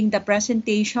 regarding the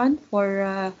presentation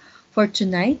for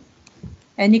tonight?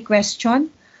 Any question?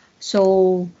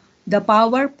 So the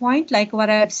PowerPoint, like what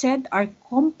I've said, are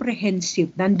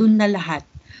comprehensive. Nandun na lahat.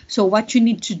 So what you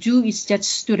need to do is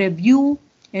just to review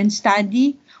and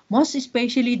study, most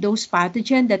especially those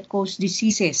pathogens that cause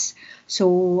diseases.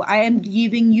 So I am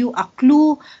giving you a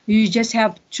clue. You just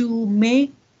have to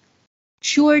make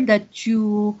sure that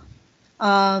you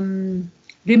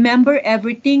remember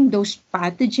everything, those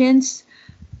pathogens,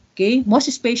 okay? Most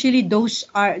especially those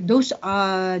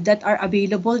that are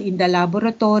available in the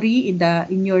laboratory,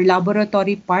 in your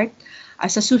laboratory part,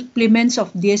 as a supplements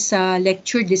of this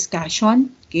lecture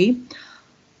discussion, okay?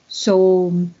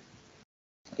 So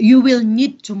you will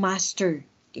need to master,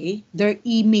 okay, their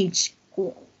image,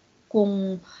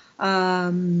 kung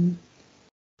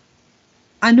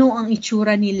ano ang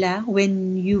itsura nila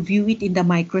when you view it in the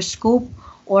microscope,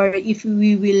 or if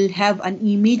we will have an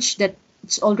image that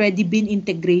it's already been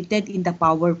integrated in the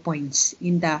PowerPoints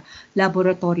in the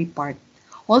laboratory part.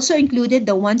 Also included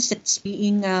the ones that's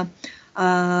being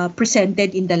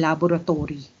presented in the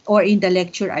laboratory, or in the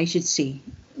lecture, I should say,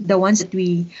 the ones that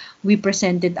we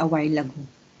presented a while ago.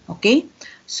 Okay,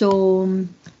 so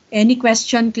any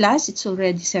question, class? It's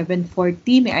already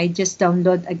 7:40. May I just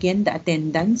download again the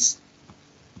attendance?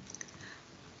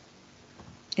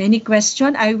 Any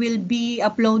question? I will be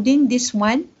uploading this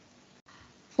one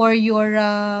for your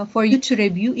for you to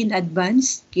review in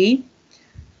advance. Okay,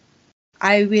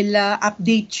 I will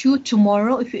update you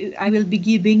tomorrow. I will be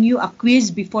giving you a quiz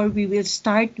before we will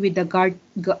start with the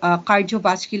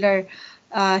cardiovascular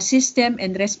system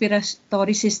and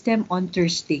respiratory system on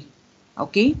Thursday.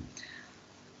 Okay.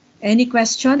 Any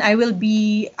question? I will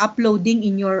be uploading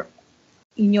in your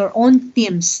own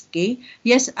Teams. Okay.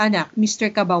 Yes, anak,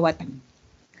 Mr. Kabawatan.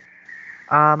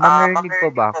 Marinig po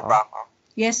ba ako?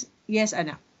 Yes,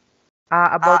 anak.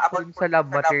 About po sa lab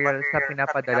materials na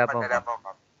pinapadala mo.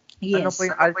 Yes. Ano po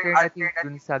yung alternative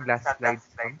dun sa glass slides?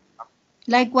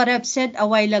 Like what I've said a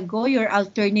while ago, your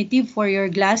alternative for your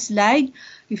glass slide,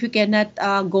 if you cannot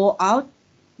go out,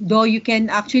 though you can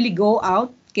actually go out,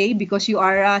 okay, because you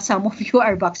are some of you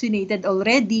are vaccinated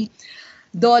already.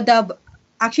 Though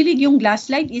actually yung glass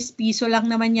slide is piso lang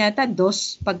naman yata,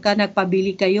 dos pagka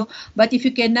nagpabili kayo. But if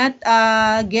you cannot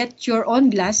get your own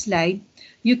glass slide,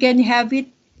 you can have it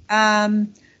a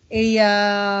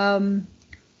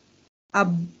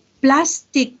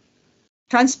plastic,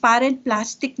 transparent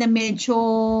plastic na medyo,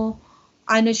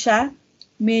 ano siya,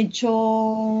 medyo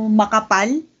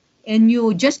makapal, and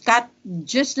you just cut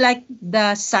just like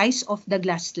the size of the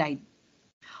glass slide.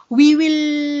 We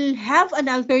will have an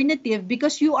alternative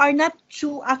because you are not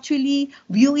to actually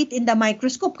view it in the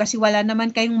microscope kasi wala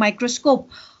naman kayong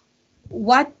microscope.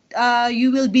 What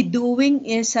you will be doing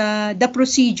is the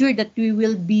procedure that we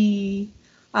will be